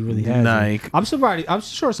surprised he really has. Like, I'm surprised. I'm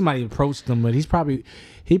sure somebody approached him, but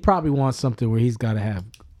he probably wants something where he's got to have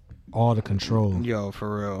all the control. Yo,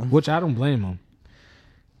 for real. Which I don't blame him.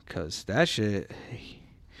 Cause that shit.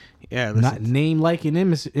 Yeah, not name like an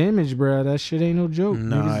image, bro. That shit ain't no joke.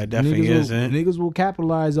 No, it definitely isn't. Niggas will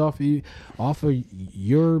capitalize off of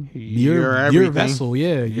your vessel.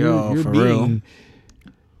 Yeah, your being. Real.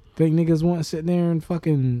 Think niggas want to sit there and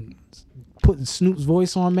fucking put Snoop's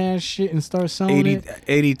voice on mad shit and start selling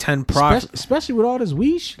 80-10 profit. Especially with all this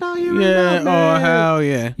weed shit out here right now, man. Oh, hell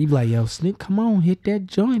yeah. You be like, yo, Snoop, come on, hit that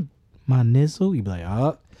joint, my nizzle. You be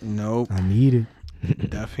like, nope. I need it.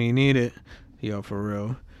 Definitely need it. Yo, for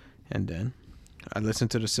real. And then I listened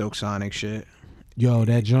to the Silk Sonic shit. Yo,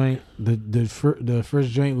 that joint, the first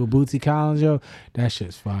joint with Bootsy Collins, yo, that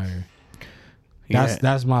shit's fire.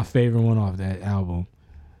 That's my favorite one off that album.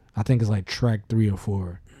 I think it's like track 3 or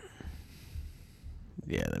 4.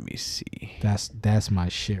 Yeah, let me see. That's my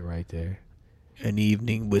shit right there. An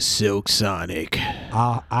Evening with Silk Sonic.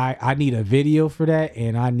 I need a video for that,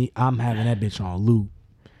 and I'm having that bitch on loop.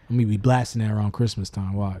 I'm gonna be blasting that around Christmas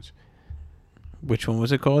time. Watch. Which one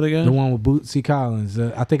was it called again? The one with Bootsy Collins.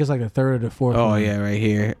 I think it's like the 3rd or the 4th. Oh one. Yeah, right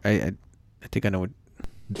here. I think I know what.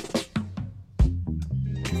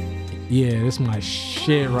 Yeah, this is my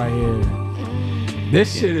shit right here.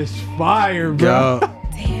 This shit is fire, bro.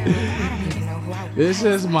 This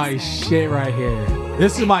is my shit right here.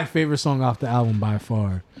 This is my favorite song off the album by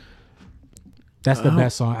far. That's the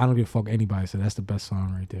best song. I don't give a fuck anybody said that's the best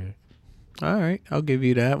song right there. All right, I'll give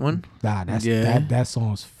you that one. Nah, that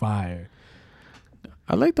song's fire.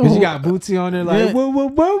 I like the whole. You got Bootsy on there like whoa whoa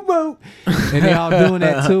whoa whoa, and they all doing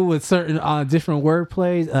that too with certain different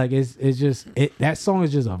wordplays. Like it's just that song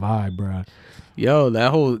is just a vibe, bro. Yo,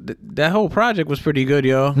 that whole project was pretty good,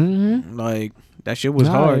 yo. Mm-hmm. Like that shit was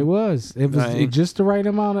hard. It was just the right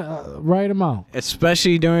amount.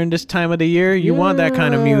 Especially during this time of the year, you want that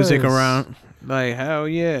kind of music around. Like hell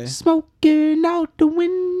yeah, smoking out the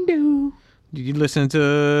window. Did you listen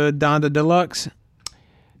to Donda Deluxe?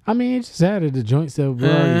 I mean, it just added the joints that were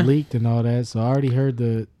already leaked and all that, so I already heard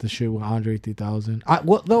the shit with Andre 3000. I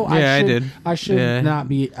did. I should not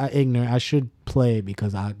be ignorant. I should play it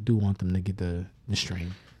because I do want them to get the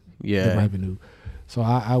stream, the revenue. So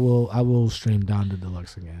I will stream Donda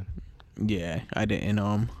Deluxe again. Yeah, I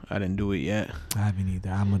didn't do it yet. I haven't either.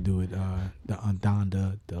 I'm gonna do it. The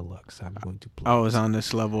Donda Deluxe. I'm going to play. I was on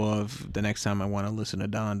this level of the next time I want to listen to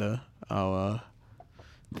Donda, I'll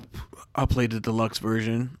play the deluxe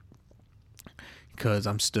version because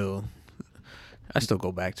I still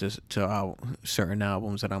go back to certain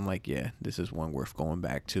albums that I'm like, yeah, this is one worth going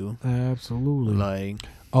back to. Absolutely. Like,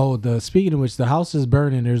 speaking of which, The House is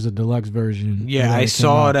Burning. There's a deluxe version. yeah, I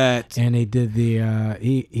saw that. and they did the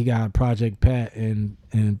he got Project Pat and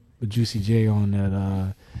Juicy J on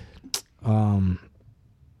that.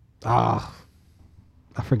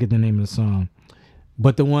 I forget the name of the song,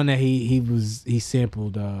 but the one that he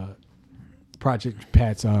sampled Project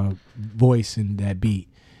Pat's voice in that beat.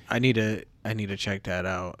 I need to check that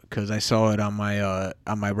out because I saw it on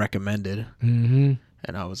my recommended, Mm-hmm.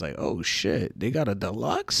 and I was like, oh shit, they got a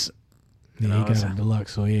deluxe. Yeah, he got a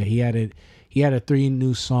deluxe. So yeah, he had 3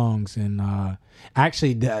 new songs, and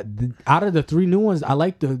actually, out of the 3 new ones, I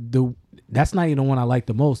like the that's not even the one I like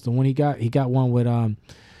the most. The one he got one with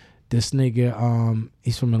this nigga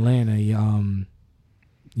he's from Atlanta,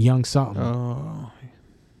 Young something. Oh,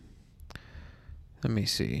 let me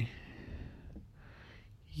see.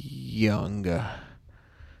 Young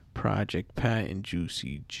Project Pat and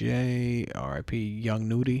Juicy J, R.I.P. Young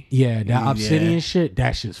Nudie. Yeah, that Obsidian shit,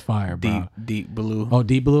 that shit's fire, bro. Deep Blue. Oh,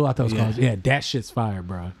 Deep Blue? I thought it was called. Yeah, that shit's fire,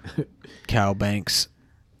 bro. Cal Banks.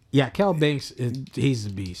 Yeah, Cal Banks, he's a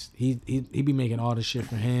beast. He be making all the shit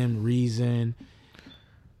for him, Reason.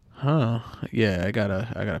 Huh. Yeah, I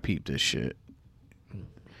gotta peep this shit.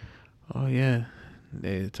 Oh yeah.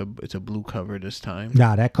 It's a blue cover this time.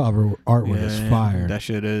 Nah, that cover artwork is fire. That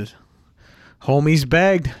shit is. Homies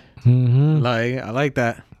begged. Mm-hmm. Like, I like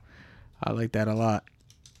that. I like that a lot.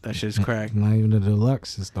 That shit's crack. Not even the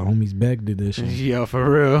deluxe. It's the Homies begged edition. Yo, for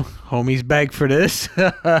real. Homies begged for this.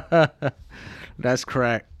 That's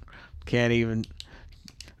crack. Can't even.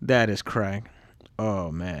 That is crack.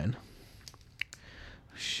 Oh, man.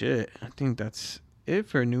 Shit. I think that's it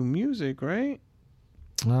for new music, right?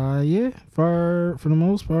 Yeah, for the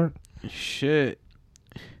most part. Shit.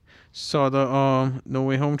 Saw the No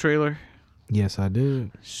Way Home trailer. Yes, I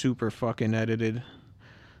did. Super fucking edited.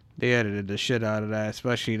 They edited the shit out of that,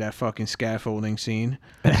 especially that fucking scaffolding scene.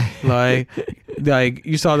 like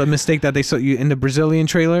you saw the mistake that they saw you in the Brazilian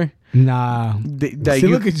trailer. Nah. See,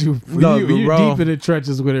 look at you. You're deep in the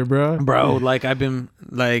trenches with it, bro. Bro, like I've been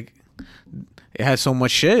like, it has so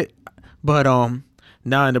much shit, but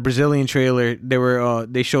now in the Brazilian trailer,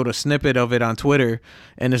 they showed a snippet of it on Twitter,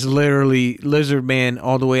 and it's literally Lizard Man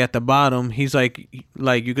all the way at the bottom. He's like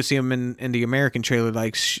you could see him in the American trailer,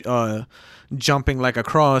 like jumping like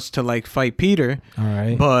across to like fight Peter. All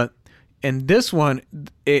right. But in this one,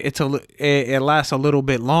 it lasts a little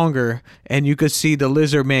bit longer, and you could see the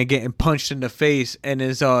Lizard Man getting punched in the face, and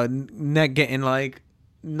his neck getting like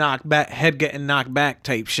knocked back, head getting knocked back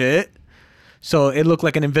type shit. So it looked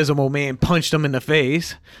like an invisible man punched him in the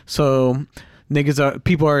face. So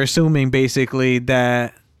people are assuming basically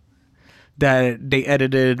that they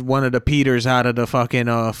edited one of the Peters out of the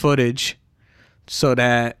fucking footage, so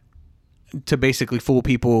that to basically fool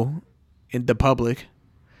people in the public.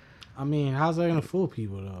 I mean, how's that gonna fool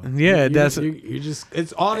people though? Yeah, you're just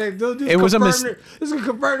it's all that they'll do. It was it's gonna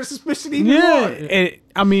confirm the suspicion even more.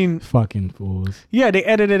 I mean, fucking fools. Yeah, they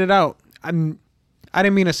edited it out. I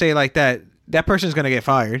didn't mean to say it like that. That person's gonna get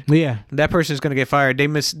fired. Yeah, that person's gonna get fired. They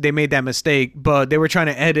made that mistake, but they were trying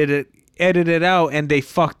to edit it out, and they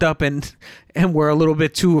fucked up and were a little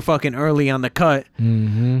bit too fucking early on the cut.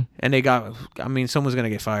 Mm-hmm. And they got. I mean, someone's gonna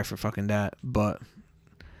get fired for fucking that. But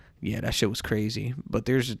yeah, that shit was crazy. But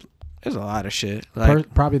there's a lot of shit.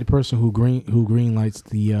 Like, probably the person who green lights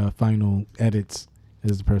the final edits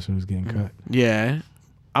is the person who's getting cut. Yeah,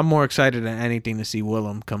 I'm more excited than anything to see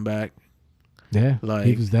Willem come back. Yeah, like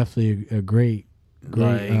he was definitely a great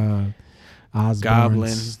like, Osborn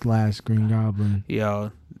 / Green Goblin.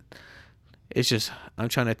 Yo, it's just I'm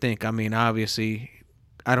trying to think. I mean, obviously,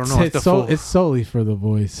 I don't know. It's solely for the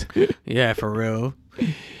voice. Yeah, for real.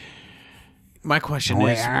 My question is,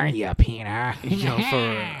 where are you, Peter? Yo, for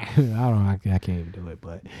real. I can't even do it,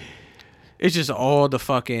 but it's just all the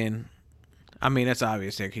fucking. I mean, it's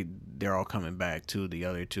obvious they're all coming back to the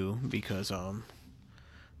other two because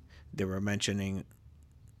they were mentioning.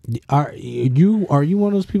 Are you one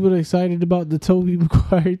of those people that excited about the Tobey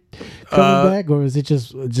Maguire coming back, or is it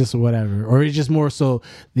just whatever, or is it just more so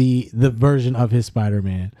the version of his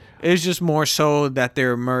Spider-Man? It's just more so that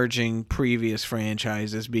they're merging previous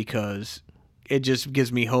franchises because it just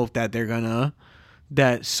gives me hope that they're gonna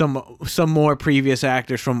that some more previous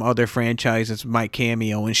actors from other franchises might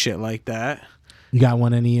cameo and shit like that. You got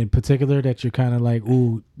one any in particular that you're kind of like,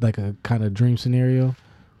 ooh, like a kind of dream scenario?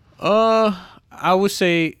 I would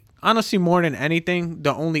say honestly more than anything,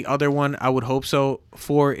 the only other one I would hope so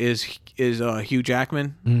for is Hugh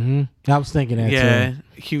Jackman. Mm-hmm. I was thinking that Yeah, too.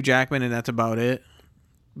 Hugh Jackman, and that's about it.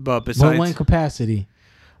 But But besides, what capacity?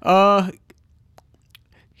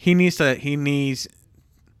 he needs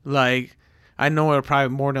like, I know it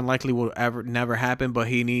probably more than likely will never happen, but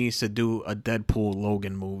he needs to do a Deadpool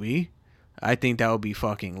Logan movie. I think that would be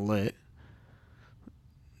fucking lit.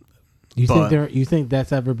 You But- you think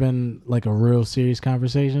that's ever been like a real serious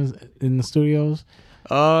conversations in the studios?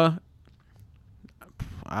 I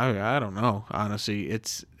don't know. Honestly,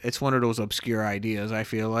 it's one of those obscure ideas. I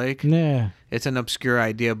feel like Yeah. it's an obscure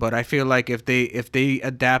idea, but I feel like if they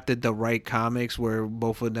adapted the right comics where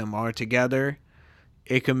both of them are together,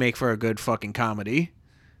 it could make for a good fucking comedy.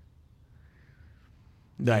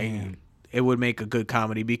 Like, Damn. it would make a good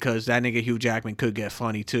comedy because that nigga Hugh Jackman could get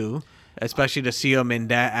funny too, especially to see him in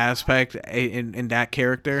that aspect, in that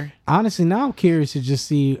character. Honestly, now I'm curious to just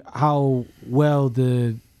see how well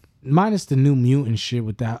minus the New Mutant shit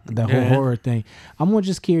with that whole Yeah. horror thing. I'm more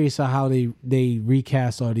just curious on how they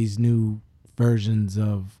recast all these new versions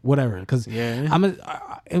of whatever. Because Yeah.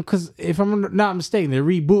 because if I'm not mistaken, they're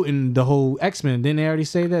rebooting the whole X-Men. Didn't they already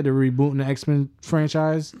say that they're rebooting the X-Men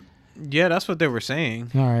franchise? Yeah, that's what they were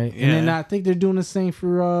saying. All right, and then Yeah. I think they're doing the same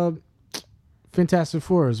for Fantastic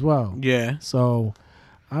Four as well. Yeah. So,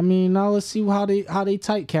 I mean, now let's see how they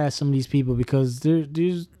typecast some of these people because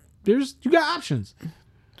there's you got options.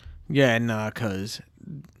 Yeah, nah, cause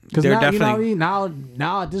Because they're now, definitely. you know what I mean?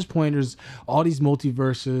 now at this point, there's all these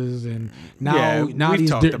multiverses, and now Yeah, we've these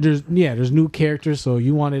talked about- there's new characters. So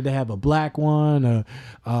you wanted to have a black one,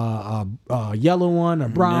 a yellow one, a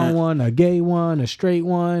brown Nah. one, a gay one, a straight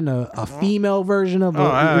one, a female version of. Oh, you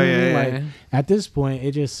know what I mean? yeah, Like yeah. at this point,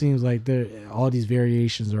 it just seems like all these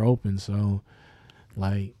variations are open. So,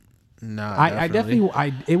 like. Nah, I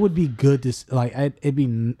definitely it would be good to it'd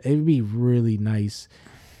be really nice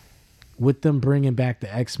with them bringing back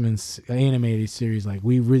the X-Men animated series. Like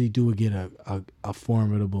we really do get a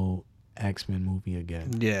formidable X-Men movie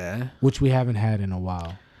again, Yeah, which we haven't had in a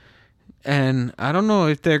while. and I don't know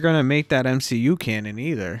if they're gonna make that MCU canon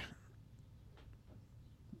either.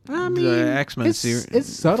 I mean, The X-Men series. it's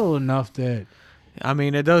subtle enough that I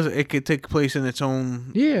mean, it does. It could take place in its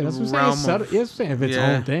own. yeah, that's what I'm saying. realm It's subtle, of- yeah, that's what I'm saying. If it's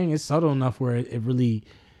Yeah. own thing, it's subtle enough where it really.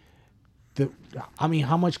 I mean,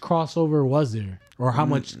 how much crossover was there, or how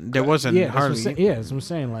much there wasn't Yeah, that's what I'm hardly. saying. Yeah, that's what I'm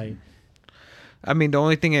saying. Like. I mean, the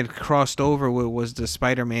only thing it crossed over with was the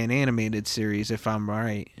Spider-Man animated series, if I'm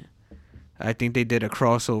right. I think they did a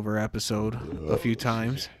crossover episode a few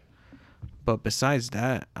times. But besides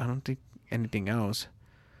that, I don't think anything else.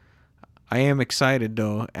 I am excited,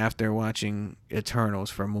 though, after watching Eternals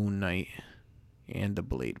for Moon Knight and the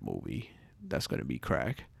Blade movie. That's going to be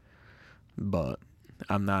crack. But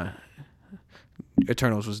I'm not...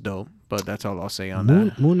 Eternals was dope, but that's all I'll say on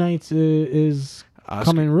that. Moon Knight is Oscar-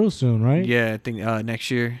 coming real soon, right? Yeah, I think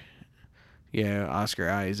next year. Yeah, Oscar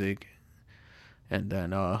Isaac. And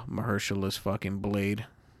then Mahershala's fucking Blade.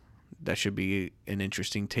 That should be an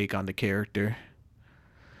interesting take on the character.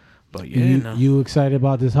 But yeah, You excited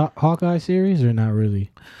about this Hawkeye series or not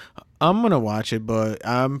really? I'm gonna watch it, but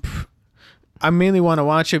I mainly want to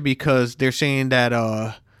watch it because they're saying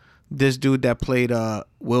that this dude that played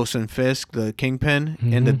Wilson Fisk, the Kingpin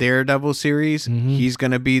in the Daredevil series, he's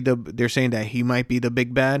gonna be they're saying that he might be the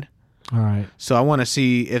big bad. All right. So I want to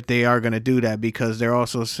see if they are gonna do that because they're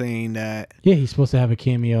also saying that Yeah, he's supposed to have a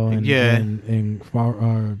cameo in Yeah. in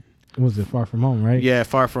Far was it Far From Home, right? yeah,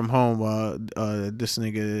 Far From Home, this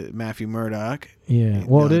nigga Matthew Murdock. Yeah.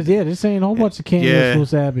 Well, No, they're saying a whole bunch of cameos Yeah.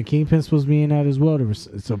 supposed to happen. Kingpin's supposed to be in that as well. There was,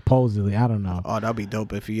 supposedly, I don't know. Oh, that'd be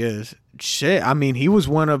dope if he is. Shit, I mean, he was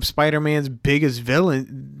one of Spider-Man's biggest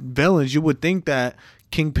villains. You would think that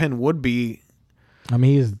Kingpin would be. I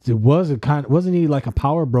mean, wasn't he like a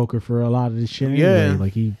power broker for a lot of this shit? Anyway? Yeah.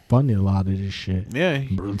 Like he funded a lot of this shit. Yeah,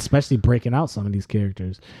 Especially breaking out some of these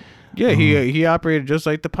characters. yeah. He operated just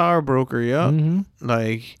like the power broker. Yeah, Mhm.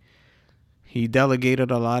 like he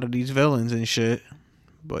delegated a lot of these villains and shit.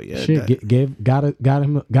 But yeah, Shit, got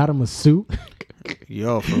him a suit.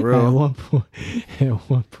 yo, for At real.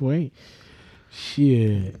 one point,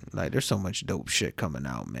 shit. Like, there's so much dope shit coming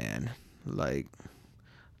out, man. Like,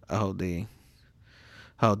 I hope they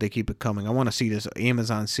keep it coming. I want to see this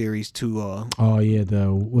Amazon series too. Oh yeah,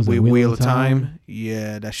 was it Wheel of Time?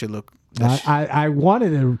 Yeah, that should look. I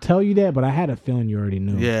wanted to tell you that, but I had a feeling you already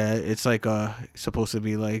knew. Yeah, it's like supposed to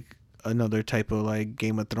be like another type of like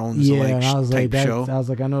Game of Thrones Yeah, like and I was type like, show. I was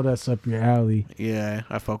like, I know that's up your alley. Yeah,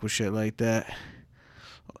 I fuck with shit like that.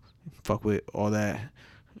 fuck with all that.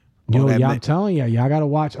 Yo, that yeah, ma- I'm telling you, y'all gotta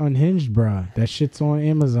watch Unhinged, bruh. That shit's on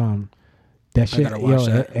Amazon. That shit, gotta watch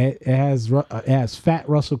that. It has fat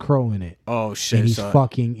Russell Crowe in it, Oh and shit! he's So,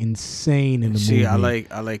 fucking insane in the see, movie.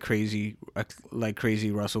 I like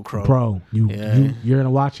crazy Russell Crowe. Bro, Yeah. you're gonna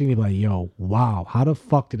watch it and you're like, yo, wow, how the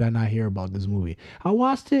fuck did I not hear about this movie? I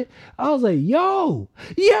watched it, I was like, yo,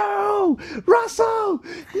 Russell,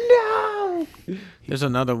 no.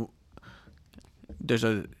 There's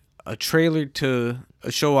a trailer to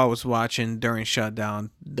a show I was watching during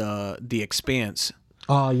shutdown, the Expanse.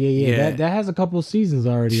 Oh yeah. Yeah. That has a couple of seasons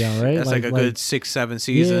already out, right? That's like a good 6-7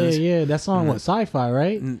 seasons. Yeah. That's on what, Sci-Fi,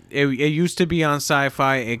 right? It used to be on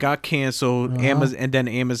Sci-Fi. It got canceled. Amazon, and then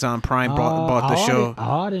Amazon Prime bought the show.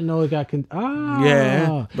 I didn't know it got.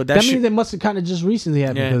 Yeah, but that means it must have kind of just recently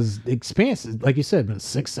happened Yeah. because The Expanse, is, like you said, been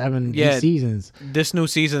 6, 7, 8 Yeah. seasons. This new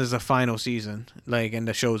season is the final season, like, and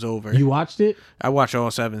the show's over. You watched it? I watched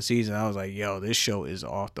all 7 seasons. I was like, yo, this show is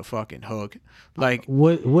off the fucking hook. Like,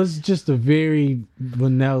 What was just a very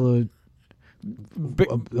vanilla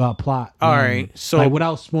plot. All right, so- like,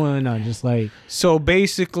 without spoiling none, just like so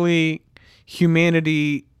basically,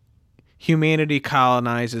 humanity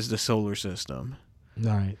colonizes the solar system.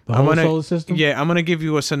 all right, the whole solar system. Yeah, I'm gonna give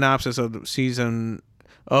you a synopsis of the season,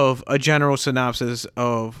 of a general synopsis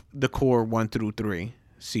of the core 1 through 3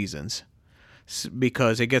 seasons,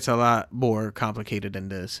 because it gets a lot more complicated than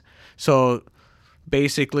this. So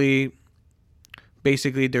basically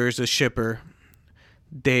there's a shipper.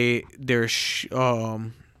 They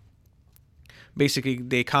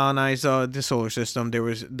colonize the solar system. There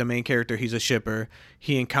was the main character. He's a shipper.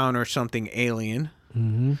 He encounters something alien,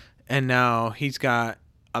 and now he's got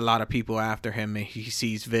a lot of people after him, and he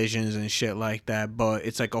sees visions and shit like that. But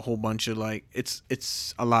it's like a whole bunch of like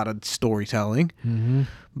it's a lot of storytelling.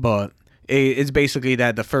 But it's basically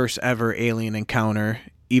that the first ever alien encounter,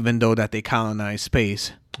 even though that they colonize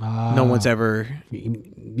space, no one's ever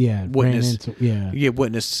witnessed.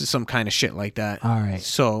 witnessed some kind of shit like that. All right.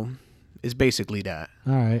 So it's basically that.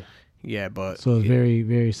 All right. Yeah, but So it's very,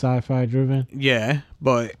 very sci-fi driven. yeah,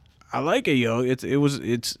 but I like it, yo. It's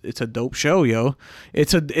a dope show, yo.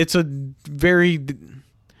 It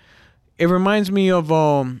reminds me of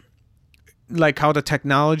like how the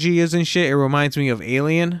technology is and shit. It reminds me of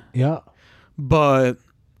Alien, Yeah. but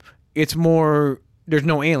it's more, there's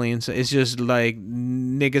no aliens. It's just like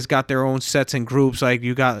niggas got their own sets and groups. Like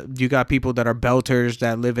you got people that are belters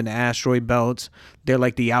that live in the asteroid belts. They're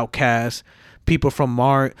like the outcasts. People from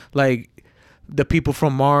Mars, like the people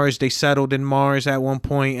from Mars, they settled in Mars at one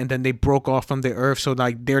point and then they broke off from the Earth. So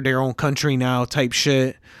like they're their own country now type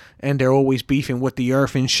shit. And they're always beefing with the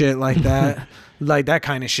Earth and shit like that. Like that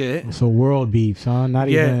kind of shit. So world beefs, huh? Not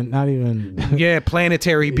even. Yeah,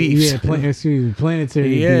 planetary beefs. Yeah, planetary beefs.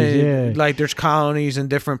 Yeah. Like there's colonies and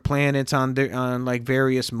different planets on like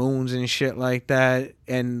various moons and shit like that,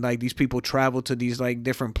 and like these people travel to these like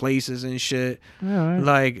different places and shit. All right.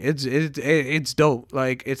 Like it's dope.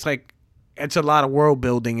 Like it's a lot of world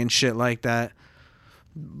building and shit like that.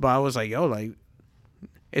 But I was like, yo, like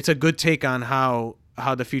it's a good take on how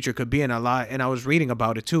the future could be, and I was reading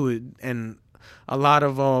about it too, and a lot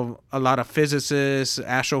of physicists,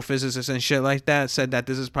 astrophysicists and shit like that said that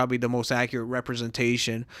this is probably the most accurate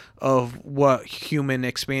representation of what human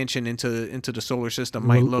expansion into the solar system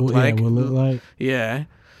might look like. Will look like. Yeah.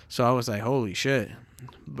 So I was like, holy shit.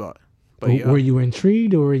 But Were you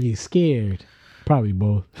intrigued or were you scared? Probably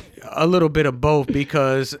both. a little bit of both,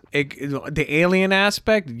 because the alien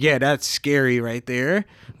aspect, yeah, that's scary right there.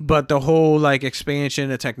 But the whole like expansion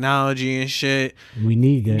of technology and shit, We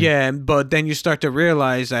need that. yeah. But then you start to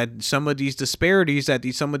realize that some of these disparities that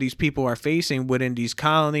some of these people are facing within these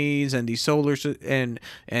colonies and these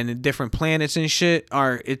and different planets and shit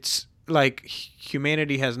it's like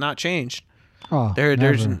humanity has not changed. Oh,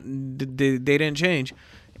 There's never. they didn't change,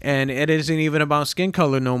 and it isn't even about skin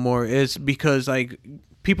color no more. It's because like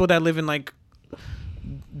people that live in like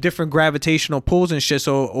different gravitational pulls and shit.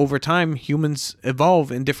 So over time, humans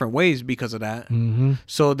evolve in different ways because of that. Mm-hmm.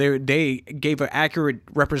 So they gave an accurate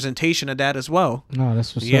representation of that as well. No,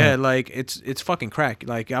 that's what's Yeah, up. like it's fucking crack.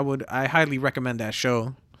 Like I highly recommend that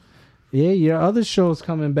show. Yeah, your other show's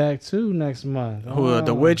coming back too next month.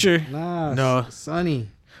 The Witcher? Nah, No. Sunny.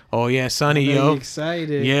 Oh yeah, Sunny, Very yo.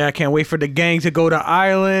 excited. Yeah, I can't wait for the gang to go to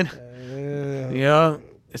Ireland. Yeah. Yeah,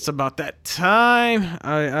 it's about that time.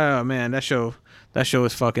 Oh man, that show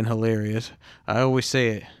is fucking hilarious. I always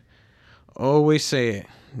say it.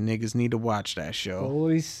 Niggas need to watch that show.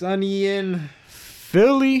 Always Sunny in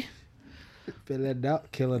Philly,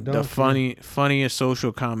 Philadelphia. the funniest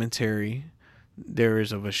social commentary there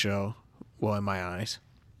is of a show. Well, in my eyes,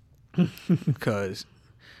 because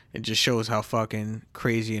It just shows how fucking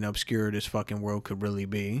crazy and obscure this fucking world could really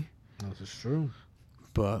be. That's true.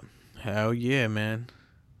 But hell yeah, man.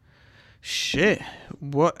 Shit.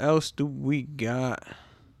 What else do we got?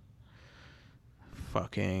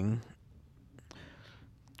 Fucking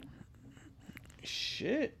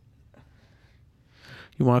shit.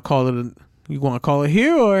 You want to call it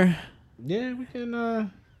here or? Yeah, we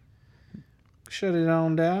can shut it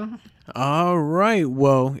on down. All right.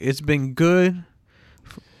 Well, it's been good.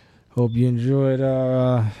 Hope you enjoyed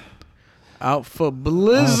our Out for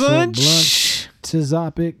Blizzard.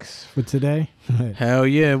 Tizopics for today. Hell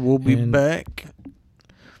yeah, we'll be And- back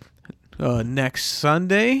next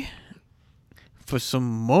Sunday for some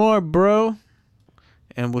more, bro.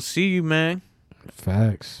 And we'll see you, man.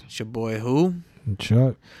 Facts. It's your boy Who, And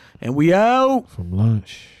Chuck and we out. from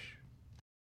lunch.